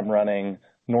year with them running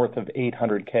north of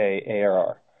 800K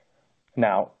ARR.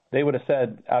 Now, they would have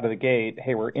said out of the gate,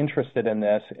 hey, we're interested in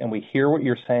this, and we hear what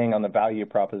you're saying on the value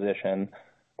proposition.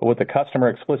 But what the customer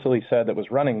explicitly said that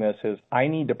was running this is, I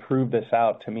need to prove this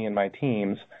out to me and my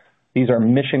teams. These are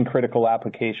mission-critical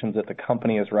applications that the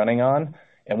company is running on,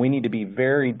 and we need to be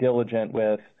very diligent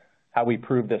with how we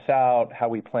prove this out, how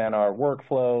we plan our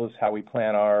workflows, how we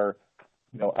plan our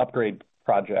upgrade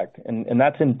project. And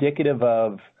that's indicative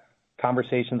of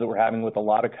conversations that we're having with a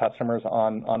lot of customers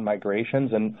on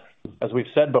migrations. And as we've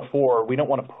said before, we don't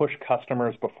want to push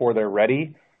customers before they're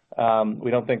ready.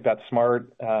 We don't think that's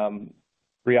smart.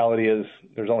 Reality is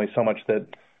there's only so much that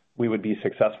we would be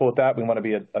successful with that. We want to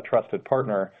be a trusted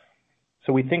partner.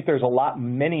 So we think there's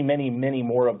many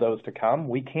more of those to come.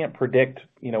 We can't predict,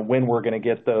 when we're going to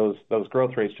get those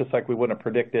growth rates, just like we wouldn't have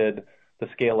predicted the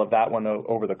scale of that one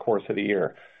over the course of the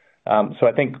year. So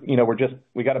I think,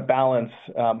 we got to balance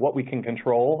what we can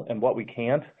control and what we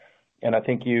can't. And I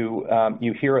think you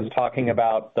hear us talking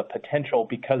about the potential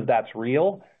because that's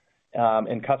real.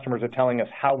 And customers are telling us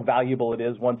how valuable it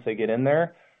is once they get in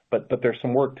there. But there's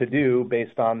some work to do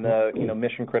based on the,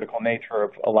 mission critical nature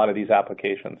of a lot of these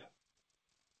applications.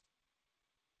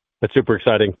 That's super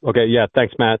exciting. Okay. Yeah.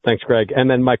 Thanks, Matt. Thanks, Greg. And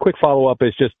then my quick follow-up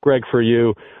is just, Greg, for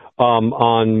you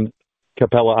on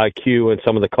Capella iQ and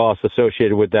some of the costs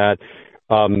associated with that.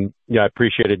 I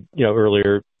appreciated,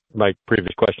 earlier, my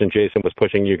previous question, Jason was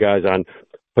pushing you guys on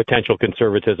potential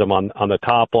conservatism on the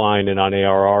top line and on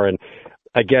ARR. And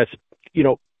I guess,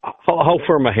 how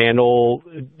firm a handle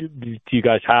do you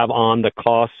guys have on the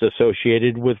costs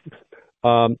associated with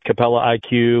Capella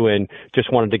iQ, and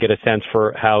just wanted to get a sense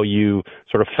for how you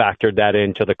sort of factored that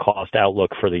into the cost outlook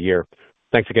for the year.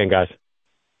 Thanks again, guys.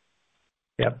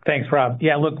 Yeah. Thanks, Rob.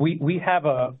 Yeah, look,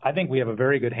 I think we have a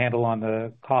very good handle on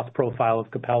the cost profile of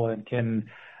Capella and can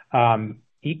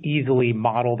easily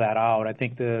model that out. I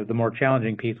think the more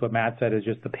challenging piece, what Matt said, is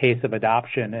just the pace of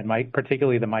adoption and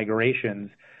particularly the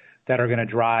migrations that are going to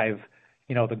drive,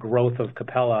 the growth of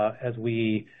Capella as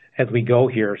we go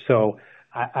here. So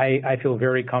I feel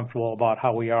very comfortable about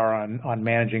how we are on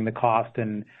managing the cost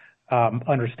and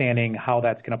understanding how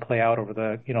that's going to play out over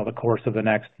the course of the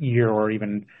next year or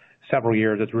even several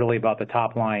years. It's really about the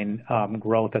top line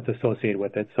growth that's associated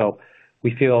with it. So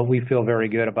we feel very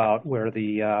good about where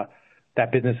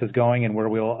that business is going and where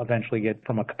we'll eventually get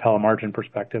from a Capella margin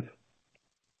perspective.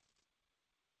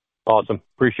 Awesome.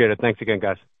 Appreciate it. Thanks again,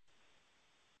 guys.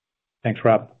 Thanks,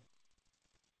 Rob.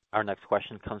 Our next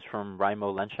question comes from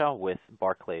Raimo Lenschow with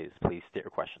Barclays. Please state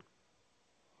your question.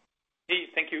 Hey,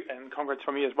 thank you, and congrats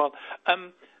from me as well.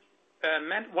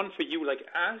 Matt, one for you. Like,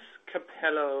 as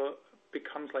Capella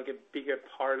becomes like a bigger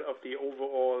part of the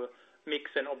overall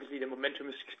mix, and obviously the momentum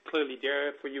is clearly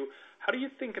there for you, how do you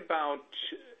think about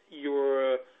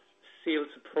your sales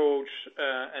approach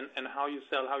and how you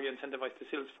sell, how you incentivize the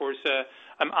sales force?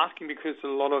 I'm asking because a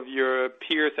lot of your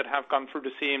peers that have gone through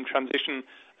the same transition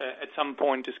at some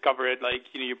point discover it, like,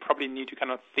 you probably need to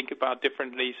kind of think about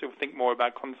differently, so think more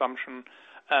about consumption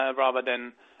rather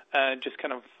than just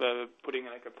kind of putting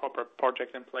like a proper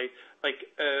project in place. Like,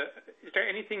 is there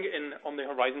anything on the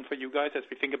horizon for you guys as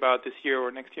we think about this year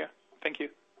or next year? Thank you.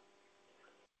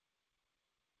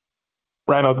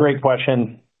 Raimo, great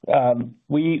question.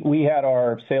 We had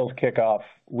our sales kickoff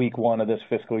week 1 of this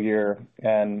fiscal year,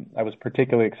 and I was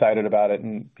particularly excited about it.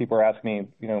 And people were asking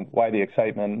me, why the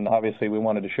excitement? And obviously, we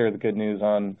wanted to share the good news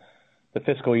on the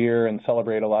fiscal year and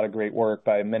celebrate a lot of great work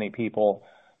by many people.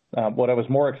 What I was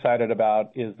more excited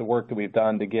about is the work that we've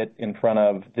done to get in front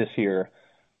of this year.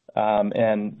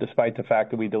 And despite the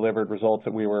fact that we delivered results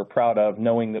that we were proud of,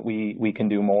 knowing that we can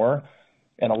do more.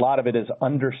 And a lot of it is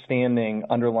understanding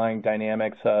underlying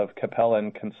dynamics of Capella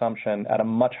and consumption at a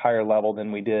much higher level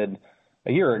than we did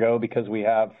a year ago, because we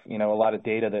have, a lot of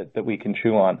data that we can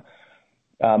chew on.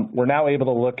 We're now able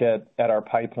to look at our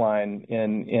pipeline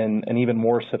in an even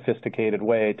more sophisticated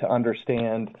way to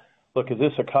understand, look, is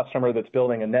this a customer that's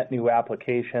building a net new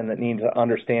application that needs to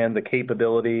understand the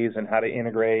capabilities and how to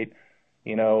integrate,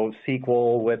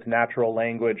 SQL with natural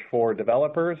language for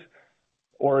developers?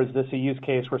 Or is this a use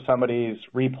case where somebody's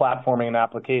replatforming an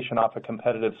application off a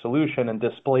competitive solution and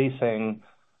displacing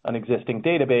an existing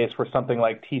database where something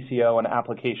like TCO and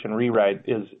application rewrite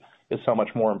is so much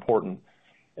more important?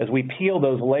 As we peel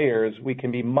those layers, we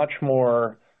can be much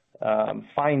more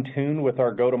fine-tuned with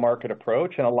our go-to-market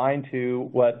approach and align to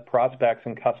what prospects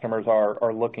and customers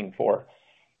are looking for.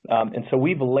 And so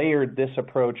we've layered this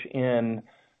approach in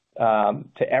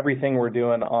to everything we're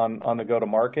doing on the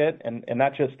go-to-market, and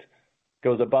that just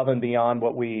goes above and beyond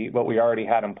what we already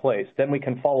had in place. Then we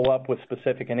can follow up with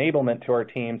specific enablement to our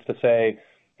teams to say,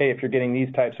 hey, if you're getting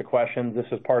these types of questions, this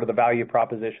is part of the value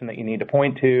proposition that you need to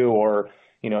point to, or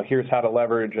here's how to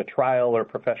leverage a trial or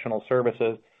professional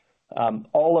services.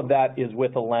 All of that is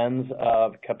with a lens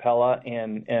of Capella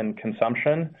and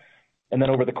consumption. And then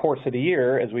over the course of the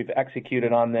year, as we've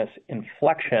executed on this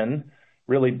inflection,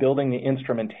 really building the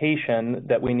instrumentation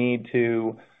that we need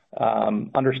to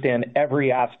understand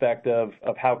every aspect of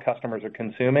how customers are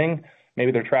consuming.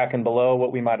 Maybe they're tracking below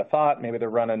what we might have thought. Maybe they're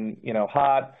running,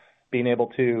 hot. Being able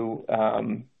to,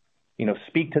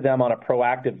 speak to them on a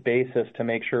proactive basis to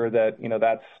make sure that,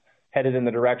 that's headed in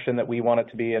the direction that we want it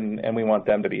to be and we want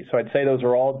them to be. So I'd say those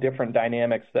are all different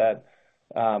dynamics that,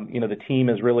 the team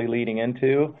is really leading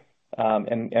into,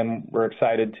 and we're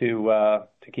excited to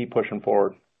keep pushing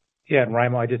forward. Yeah, and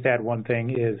Raimo, I just add one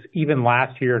thing is even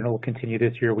last year, and it will continue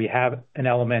this year, we have an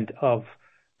element of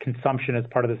consumption as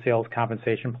part of the sales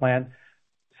compensation plan.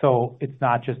 So it's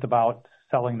not just about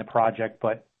selling the project,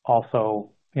 but also,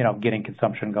 getting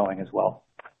consumption going as well.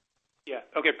 Yeah.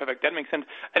 Okay, perfect. That makes sense.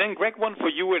 And then Greg, one for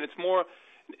you, and it's more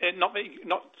not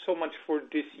so much for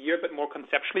this year, but more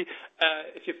conceptually.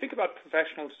 If you think about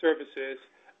professional services,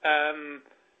 how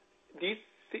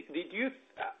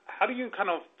do you kind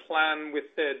of plan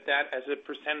with that as a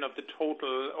 % of the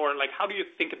total, or like how do you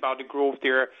think about the growth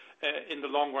there in the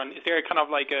long run? Is there kind of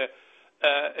like a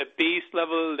base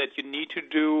level that you need to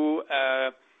do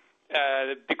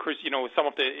because some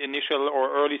of the initial or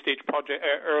early stage project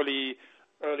early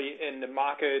in the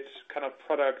market kind of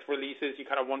product releases you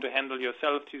kind of want to handle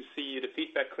yourself to see the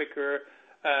feedback quicker,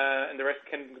 and the rest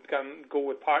can go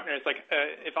with partners. Like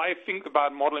if I think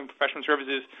about modeling professional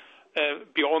services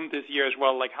beyond this year as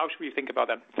well, like how should we think about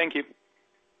that? Thank you.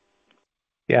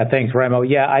 Yeah, thanks, Raimo.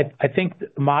 Yeah, I think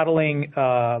modeling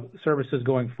services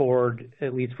going forward,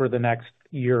 at least for the next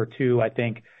year or two, I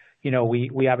think,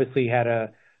 we obviously had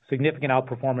a significant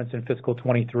outperformance in fiscal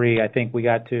 23. I think we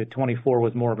got to 24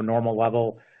 was more of a normal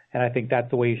level, and I think that's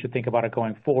the way you should think about it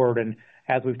going forward. And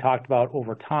as we've talked about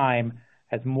over time,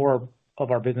 as more of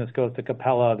our business goes to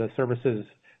Capella, the services,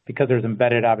 because there's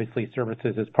embedded, obviously,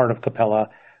 services as part of Capella,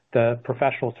 the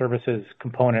professional services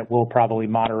component will probably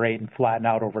moderate and flatten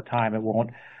out over time. It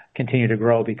won't continue to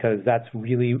grow because that's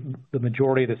really the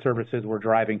majority of the services we're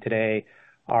driving today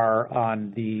are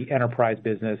on the enterprise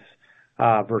business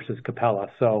versus Capella.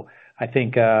 So I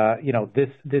think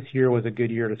this year was a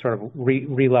good year to sort of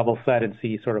re-level set and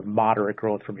see sort of moderate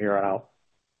growth from here on out.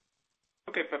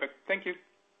 Okay, perfect. Thank you.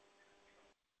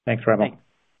 Thanks, Raimo.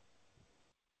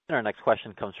 Our next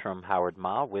question comes from Howard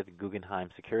Ma with Guggenheim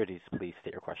Securities. Please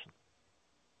state your question.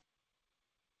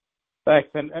 Thanks,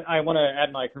 and I want to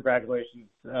add my congratulations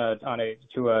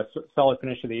to a solid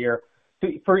finish of the year.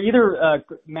 For either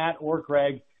Matt or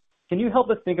Greg, can you help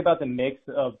us think about the mix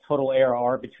of total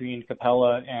ARR between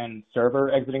Capella and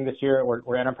Server exiting this year,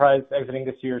 or Enterprise exiting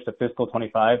this year, so fiscal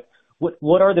 25?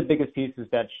 What are the biggest pieces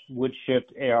that would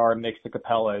shift ARR mix to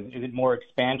Capella? Is it more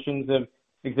expansions of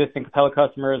existing Capella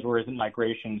customers, or is it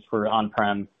migrations for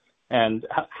on-prem? And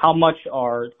how much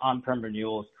are on-prem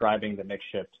renewals driving the mix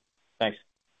shift? Thanks.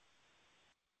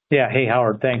 Yeah. Hey,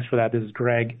 Howard. Thanks for that. This is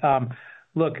Greg.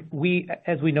 Look,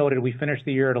 as we noted, we finished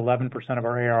the year at 11% of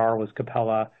our ARR was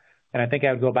Capella. And I think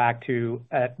I would go back to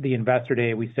at the Investor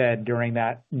Day, we said during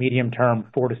that medium-term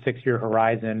 4 to 6 year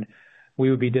horizon, we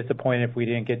would be disappointed if we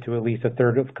didn't get to at least a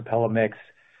third of Capella mix,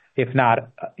 if not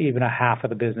even a half of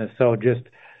the business. So just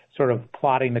sort of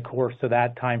plotting the course to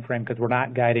that time frame, because we're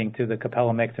not guiding to the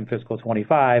Capella mix in fiscal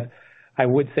 25. I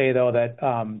would say, though, that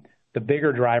the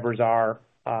bigger drivers are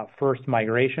first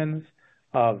migrations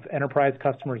of enterprise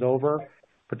customers over,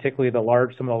 particularly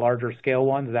some of the larger scale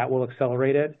ones. That will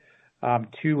accelerate it.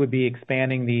 2 would be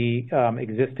expanding the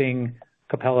existing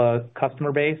Capella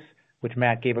customer base, which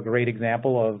Matt gave a great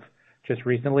example of just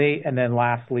recently. And then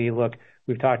lastly, look,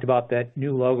 we've talked about that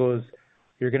new logos.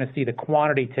 You're going to see the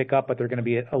quantity tick up, but they're going to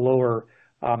be at a lower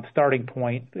starting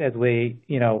point as they,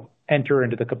 enter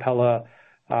into the Capella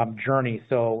journey.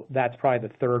 So that's probably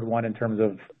the third one in terms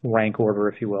of rank order,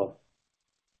 if you will.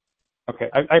 Okay,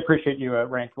 I appreciate you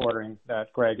rank ordering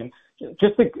that, Greg. And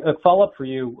just a follow-up for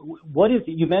you.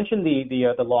 You mentioned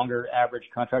the longer average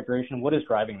contract duration. What is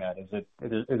driving that? Is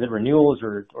it renewals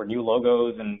or new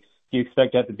logos? And do you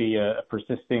expect that to be a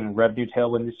persisting revenue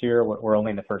tailwind this year, or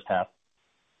only in the first half?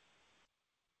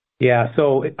 Yeah.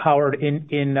 So, Howard, in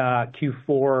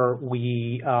Q4,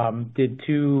 we did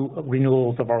 2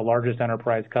 renewals of our largest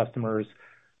enterprise customers.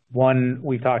 One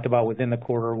we talked about within the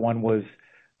quarter. One was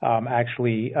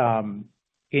actually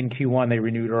in Q1, they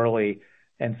renewed early.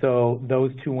 And so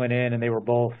those 2 went in, and they were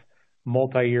both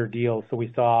multi-year deals. So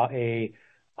we saw a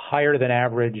higher than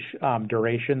average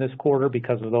duration this quarter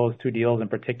because of those 2 deals in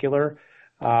particular.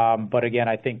 But again,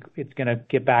 I think it's going to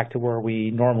get back to where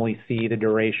we normally see the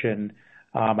duration.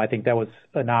 I think that was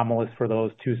anomalous for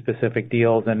those 2 specific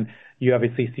deals. And you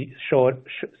obviously see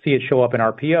it show up in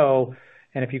RPO.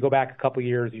 And if you go back a couple of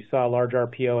years, you saw a large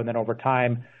RPO, and then over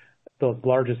time, those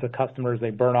largest of customers, they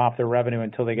burn off their revenue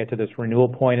until they get to this renewal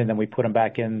point, and then we put them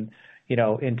back in,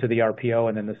 into the RPO,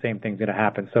 and then the same thing's going to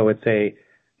happen. So it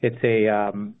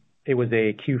was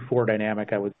a Q4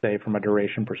 dynamic, I would say, from a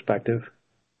duration perspective.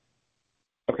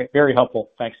 Okay, very helpful.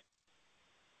 Thanks.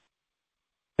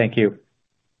 Thank you.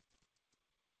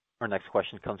 Our next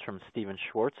question comes from Steven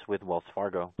Schwartz with Wells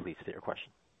Fargo. Please state your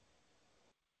question.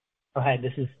 Oh, hi,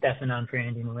 this is Stefan on for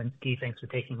Andy Malinsky. Thanks for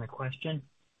taking my question.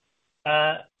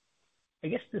 I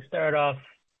guess to start off,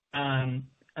 on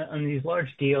these large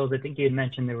deals, I think you had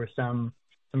mentioned there were some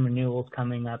renewals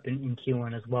coming up in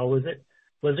Q1 as well. Was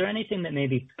there anything that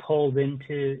maybe pulled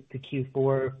into the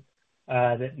Q4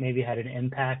 that maybe had an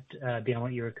impact beyond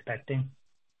what you were expecting?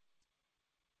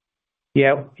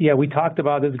 Yeah, we talked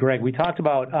about this, Greg. We talked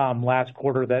about last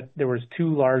quarter that there was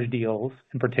 2 large deals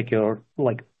in particular,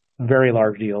 like very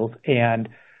large deals, and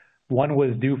one was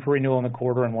due for renewal in the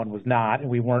quarter and one was not. And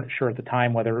we weren't sure at the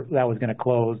time whether that was going to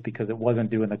close because it wasn't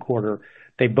due in the quarter.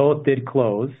 They both did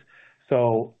close.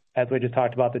 So as we just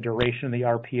talked about, the duration of the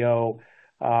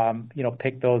RPO,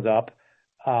 picked those up.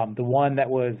 The one that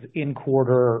was in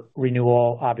quarter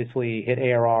renewal obviously hit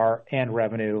ARR and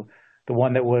revenue. The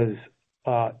one that was,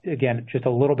 again, just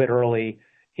a little bit early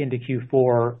into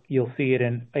Q4, you'll see it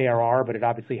in ARR, but it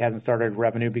obviously hasn't started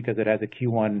revenue because it has a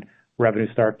Q1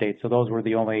 revenue start date. So those were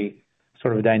the only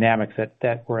sort of dynamics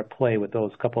that were at play with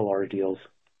those couple of large deals.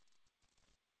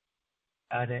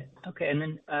 Got it. Okay. And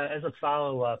then as a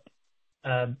follow-up,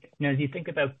 as you think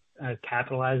about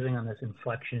capitalizing on this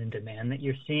inflection in demand that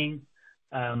you're seeing,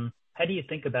 how do you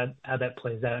think about how that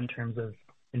plays out in terms of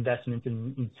investments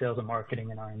in sales and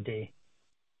marketing and R&D?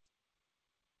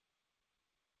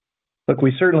 Look,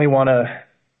 we certainly want to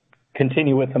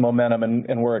continue with the momentum,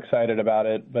 and we're excited about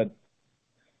it, but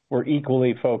we're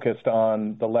equally focused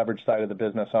on the leverage side of the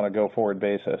business on a go-forward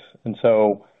basis. And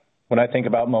so when I think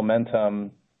about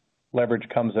momentum, leverage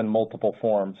comes in multiple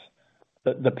forms.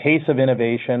 The pace of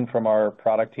innovation from our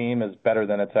product team is better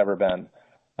than it's ever been.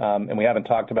 And we haven't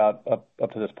talked about,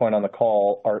 up to this point on the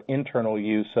call, our internal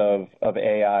use of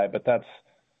AI, but that's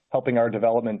helping our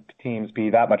development teams be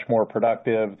that much more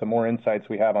productive. The more insights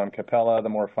we have on Capella, the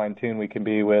more fine-tuned we can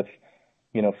be with,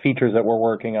 features that we're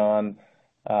working on.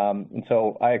 And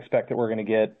so I expect that we're going to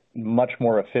get much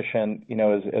more efficient,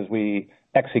 as we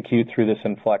execute through this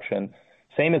inflection.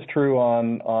 Same is true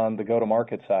on the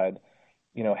go-to-market side.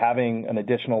 Having an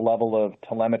additional level of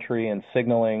telemetry and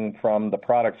signaling from the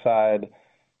product side,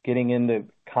 getting into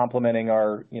complementing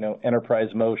our, enterprise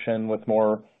motion with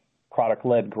more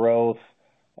product-led growth,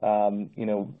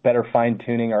 better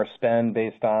fine-tuning our spend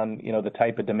based on, the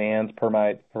type of demands per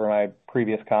my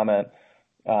previous comment.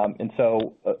 And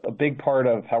so a big part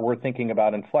of how we're thinking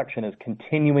about inflection is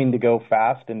continuing to go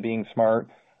fast and being smart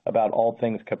about all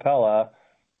things Capella,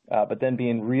 but then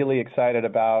being really excited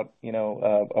about,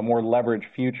 a more leveraged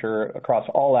future across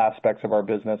all aspects of our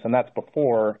business. And that's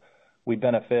before we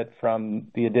benefit from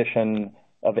the addition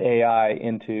of AI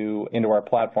into our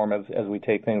platform as we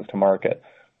take things to market.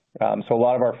 So a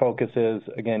lot of our focus is,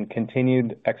 again,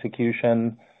 continued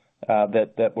execution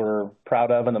that we're proud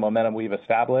of and the momentum we've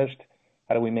established.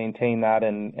 How do we maintain that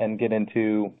and get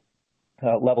into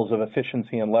levels of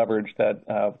efficiency and leverage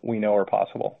that we know are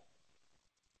possible?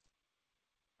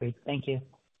 Great. Thank you.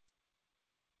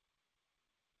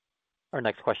 Our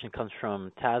next question comes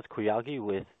from Taz Koujalgi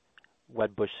with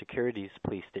Wedbush Securities.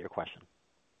 Please state your question.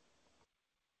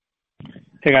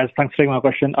 Hey guys, thanks for taking my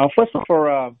question. First one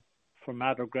for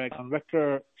Matt or Greg on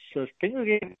vector search. Can you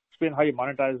again explain how you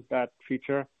monetize that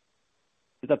feature?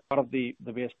 Is that part of the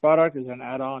base product? Is it an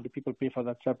add-on? Do people pay for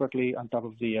that separately on top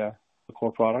of the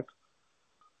core product?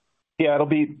 Yeah, it'll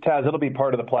be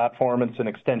part of the platform. It's an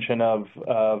extension of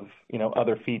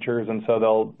other features, and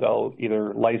so they'll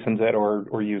either license it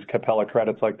or use Capella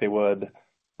credits like they would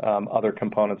other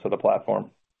components of the platform.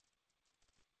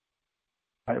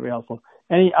 All right, very helpful.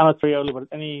 I know it's very early, but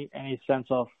any sense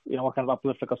of what kind of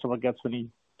uplift the customer gets when he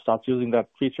starts using that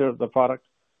feature of the product?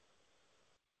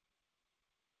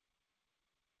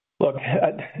 Look,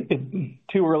 it's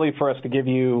too early for us to give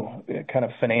you kind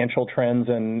of financial trends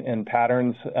and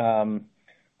patterns.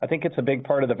 I think it's a big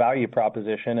part of the value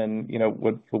proposition. And,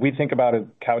 what we think about at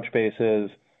Couchbase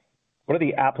is what are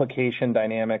the application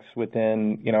dynamics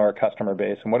within, our customer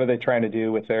base, and what are they trying to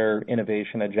do with their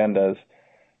innovation agendas?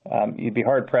 You'd be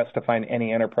hard-pressed to find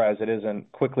any enterprise that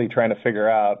isn't quickly trying to figure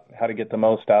out how to get the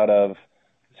most out of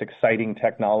this exciting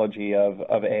technology of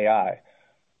AI.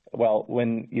 Well,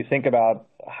 when you think about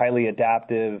highly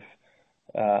adaptive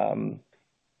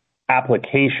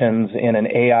applications in an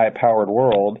AI-powered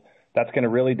world, that's going to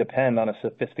really depend on a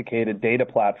sophisticated data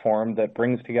platform that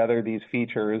brings together these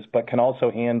features, but can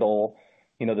also handle,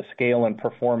 the scale and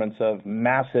performance of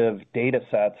massive data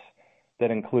sets that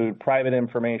include private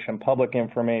information, public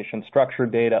information,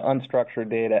 structured data, unstructured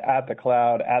data at the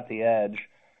cloud, at the edge.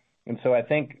 And so I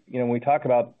think, when we talk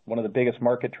about one of the biggest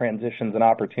market transitions and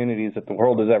opportunities that the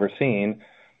world has ever seen,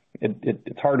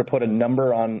 it's hard to put a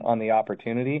number on the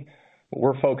opportunity. What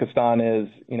we're focused on is,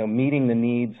 meeting the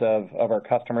needs of our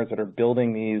customers that are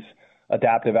building these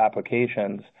adaptive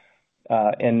applications.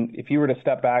 And if you were to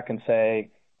step back and say,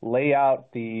 lay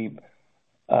out the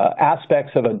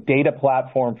aspects of a data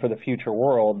platform for the future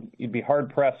world, you'd be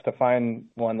hard-pressed to find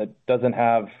one that doesn't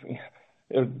have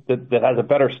that has a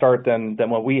better start than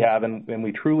what we have, and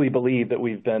we truly believe that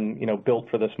we've been, built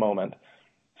for this moment.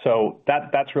 So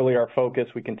that's really our focus.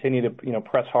 We continue to,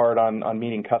 press hard on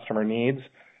meeting customer needs.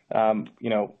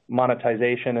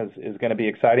 Monetization is going to be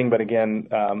exciting, but again,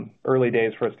 early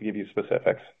days for us to give you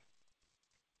specifics.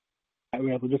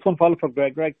 Just one follow-up for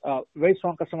Greg. Greg, very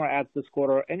strong customer adds this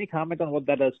quarter. Any comment on what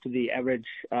that does to the average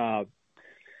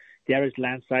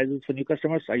land sizes for new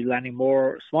customers? Are you landing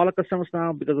more smaller customers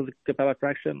now because of the Capella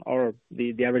traction, or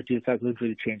the average deal size doesn't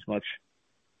really change much?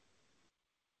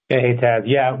 Hey, Taz.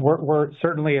 Yeah, we're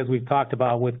certainly, as we've talked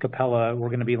about with Capella, we're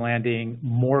going to be landing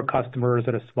more customers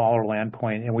at a smaller land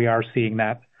point, and we are seeing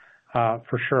that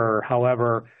for sure.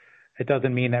 However, it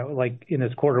doesn't mean that, like in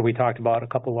this quarter, we talked about a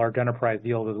couple large enterprise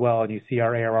deals as well, and you see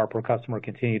our ARR per customer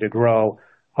continue to grow,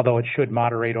 although it should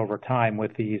moderate over time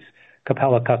with these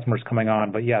Capella customers coming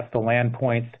on. But yes, the land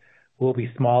points will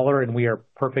be smaller, and we are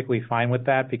perfectly fine with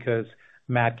that because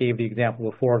Matt gave the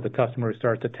example before of the customer who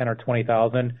starts at 10 or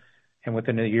 20,000 and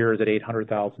within a year is at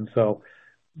 800,000. So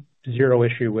zero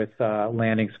issue with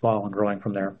landing small and growing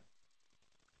from there.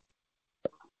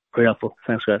 Very helpful.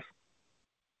 Thanks, guys.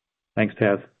 Thanks,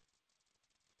 Taz.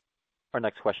 Our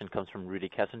next question comes from Rudy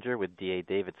Kessinger with D.A.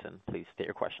 Davidson. Please state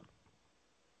your question.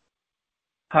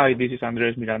 Hi, this is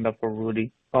Andres Miranda for Rudy.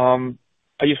 I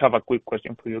just have a quick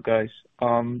question for you guys.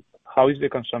 How is the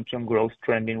consumption growth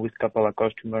trending with Capella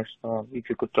customers? If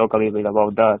you could talk a little bit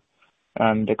about that.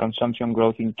 And the consumption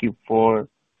growth in Q4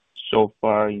 so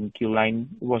far in Q9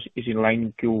 is in line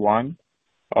in Q1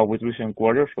 with recent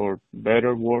quarters, or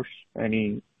better, worse?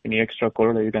 Any extra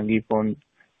color that you can give on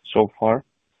so far?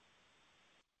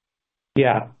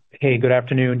 Yeah. Hey, good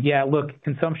afternoon. Yeah, look,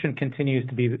 consumption continues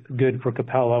to be good for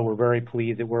Capella. We're very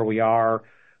pleased at where we are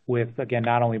with, again,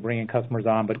 not only bringing customers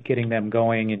on, but getting them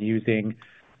going and using.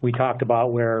 We talked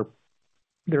about where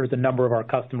there's a number of our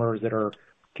customers that are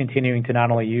continuing to not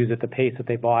only use at the pace that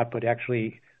they bought, but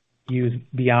actually use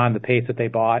beyond the pace that they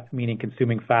bought, meaning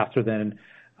consuming faster than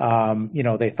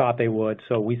they thought they would.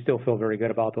 So we still feel very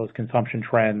good about those consumption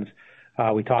trends.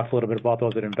 We talked a little bit about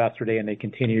those at Investor Day, and they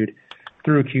continued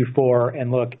through Q4.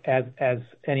 And look, as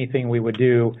anything we would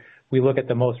do, we look at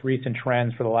the most recent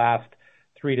trends for the last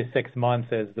 3 to 6 months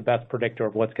as the best predictor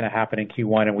of what's going to happen in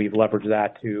Q1, and we've leveraged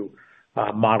that to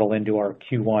model into our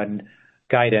Q1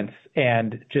 guidance.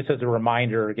 And just as a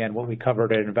reminder, again, what we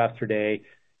covered at Investor Day,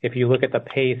 if you look at the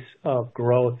pace of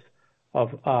growth of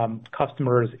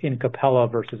customers in Capella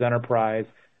versus Enterprise,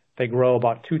 they grow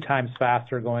about 2 times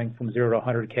faster going from 0 to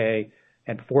 100K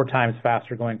and 4 times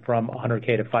faster going from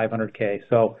 100K to 500K.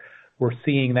 So we're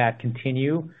seeing that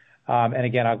continue. And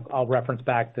again, I'll reference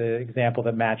back the example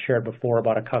that Matt shared before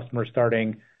about a customer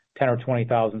starting $10,000 or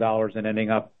 $20,000 and ending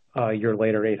up a year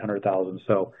later $800,000.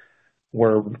 So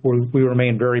we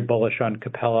remain very bullish on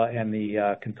Capella and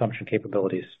the consumption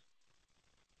capabilities.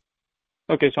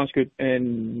 Okay, sounds good.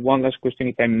 And one last question,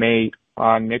 if I may.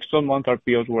 Next 12 month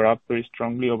RPOs were up very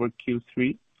strongly over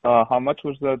Q3. How much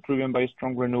was that driven by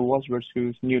strong renewals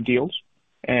versus new deals?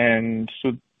 And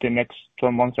should the next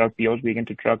 12 months RPOs begin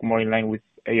to track more in line with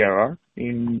ARR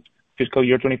in fiscal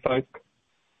year 25?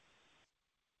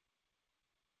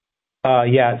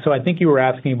 Yeah, so I think you were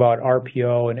asking about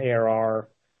RPO and ARR.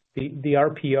 The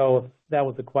RPO, that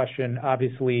was the question.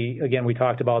 Obviously, again, we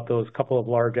talked about those couple of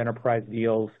large enterprise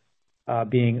deals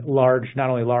being large,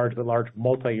 not only large, but large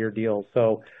multi-year deals.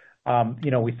 So,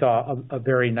 we saw a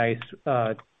very nice,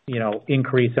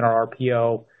 increase in our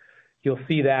RPO. You'll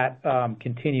see that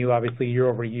continue, obviously, year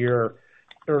over year,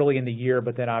 early in the year,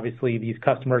 but then obviously these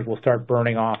customers will start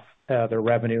burning off their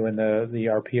revenue and the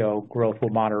RPO growth will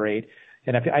moderate.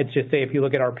 And I'd just say if you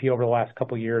look at RPO over the last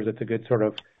couple of years, it's a good sort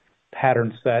of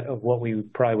pattern set of what we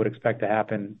probably would expect to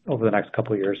happen over the next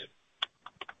couple of years.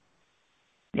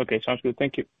 Okay, sounds good.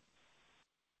 Thank you.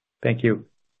 Thank you.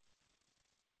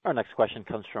 Our next question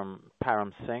comes from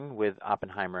Param Singh with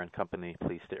Oppenheimer & Company.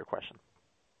 Please state your question.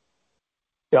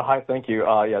 Yeah, hi, thank you.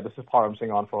 This is Param Singh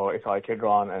on for Ittai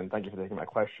Kidron, and thank you for taking my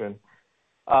question.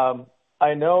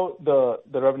 I know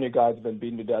the revenue guide's been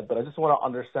beaten to death, but I just want to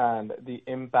understand the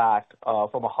impact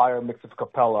from a higher mix of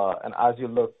Capella. And as you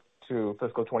look to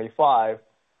fiscal 25,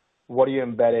 what are you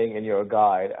embedding in your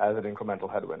guide as an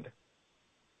incremental headwind?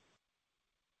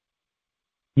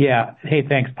 Yeah. Hey,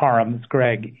 thanks, Param. It's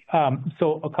Greg.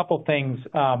 So a couple things.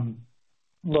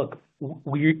 Look,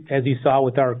 as you saw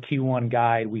with our Q1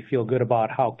 guide, we feel good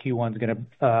about how Q1 is going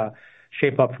to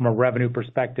shape up from a revenue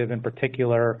perspective. In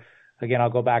particular, again, I'll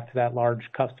go back to that large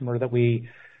customer that we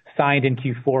signed in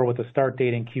Q4 with a start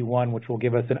date in Q1, which will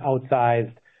give us an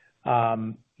outsized,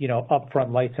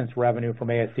 upfront license revenue from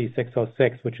ASC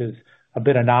 606, which is a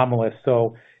bit anomalous.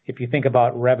 So if you think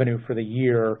about revenue for the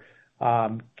year,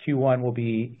 Q1 will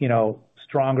be,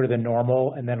 stronger than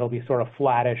normal, and then it'll be sort of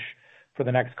flattish for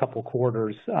the next couple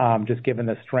quarters, just given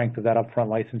the strength of that upfront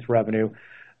license revenue.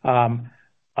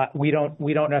 We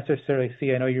don't necessarily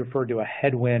see, I know you referred to a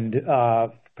headwind,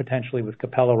 potentially with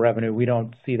Capella revenue. We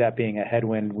don't see that being a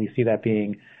headwind. We see that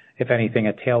being, if anything,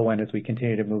 a tailwind as we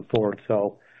continue to move forward.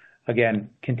 So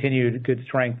again, continued good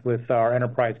strength with our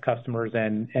enterprise customers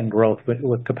and growth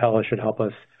with Capella should help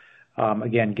us,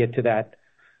 again, get to that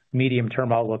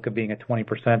medium-term outlook of being a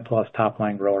 20% plus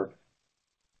top-line grower.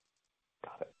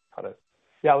 Got it.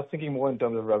 Yeah, I was thinking more in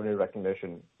terms of revenue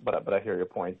recognition, but I hear your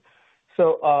point.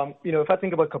 So, if I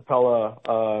think about Capella,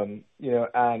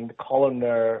 and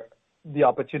Columnar, the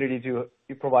opportunity to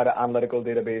provide an analytical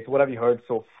database, what have you heard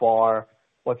so far?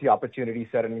 What's the opportunity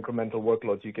set and incremental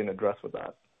workloads you can address with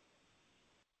that?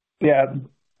 Yeah,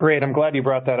 great. I'm glad you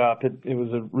brought that up. It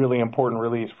was a really important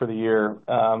release for the year.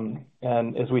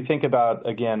 And as we think about,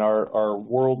 again, our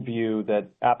worldview that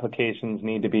applications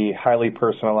need to be highly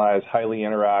personalized, highly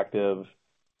interactive,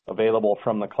 available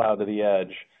from the cloud to the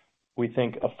edge, we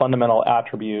think a fundamental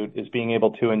attribute is being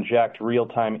able to inject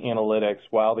real-time analytics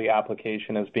while the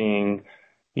application is being,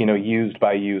 used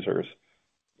by users.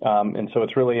 And so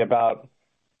it's really about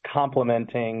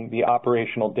complementing the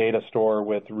operational data store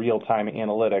with real-time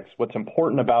analytics. What's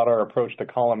important about our approach to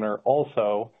columnar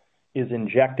also is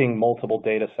injecting multiple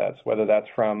data sets, whether that's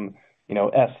from,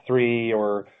 S3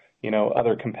 or,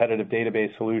 other competitive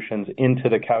database solutions into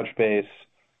the Couchbase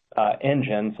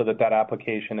engine so that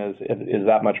application is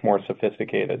that much more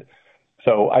sophisticated.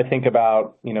 So I think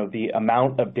about, the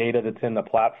amount of data that's in the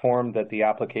platform that the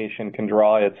application can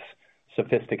draw its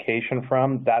sophistication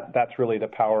from. That's really the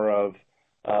power of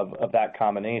that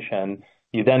combination.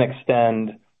 You then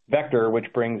extend Vector,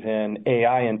 which brings in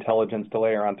AI intelligence to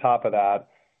layer on top of that.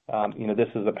 This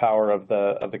is the power of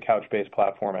the Couchbase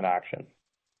platform in action.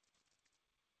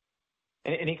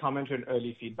 Any comment on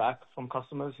early feedback from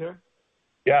customers here?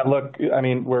 Yeah, look, I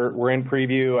mean, we're in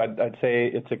preview. I'd say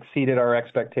it's exceeded our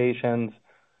expectations.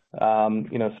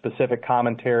 Specific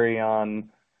commentary on,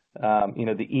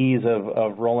 the ease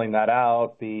of rolling that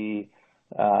out. You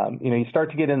start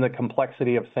to get in the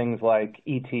complexity of things like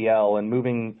ETL and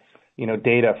moving,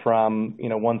 data from,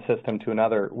 one system to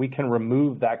another. We can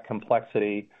remove that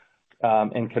complexity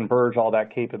and converge all that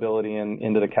capability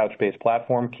into the Couchbase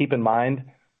platform. Keep in mind,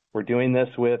 we're doing this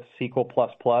with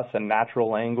SQL++ and natural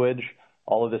language.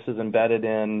 All of this is embedded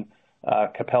in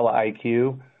Capella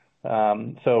iQ.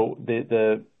 So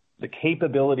the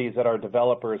capabilities that our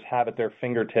developers have at their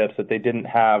fingertips that they didn't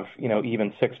have,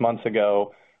 even 6 months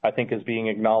ago, I think is being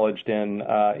acknowledged in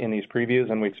these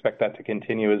previews, and we expect that to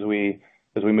continue as we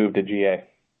move to GA.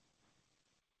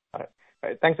 All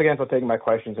right. Thanks again for taking my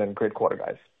questions, and great quarter,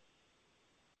 guys.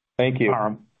 Thank you.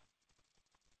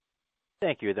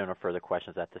 Thank you. There are no further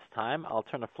questions at this time. I'll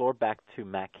turn the floor back to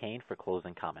Matt Cain for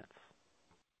closing comments.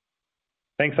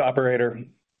 Thanks, operator.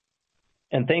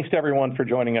 And thanks to everyone for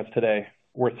joining us today.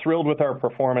 We're thrilled with our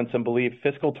performance and believe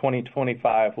fiscal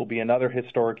 2025 will be another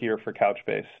historic year for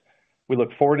Couchbase. We look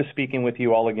forward to speaking with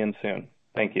you all again soon.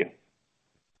 Thank you.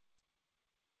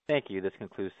 Thank you. This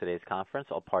concludes today's conference.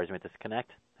 All parties may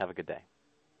disconnect. Have a good day.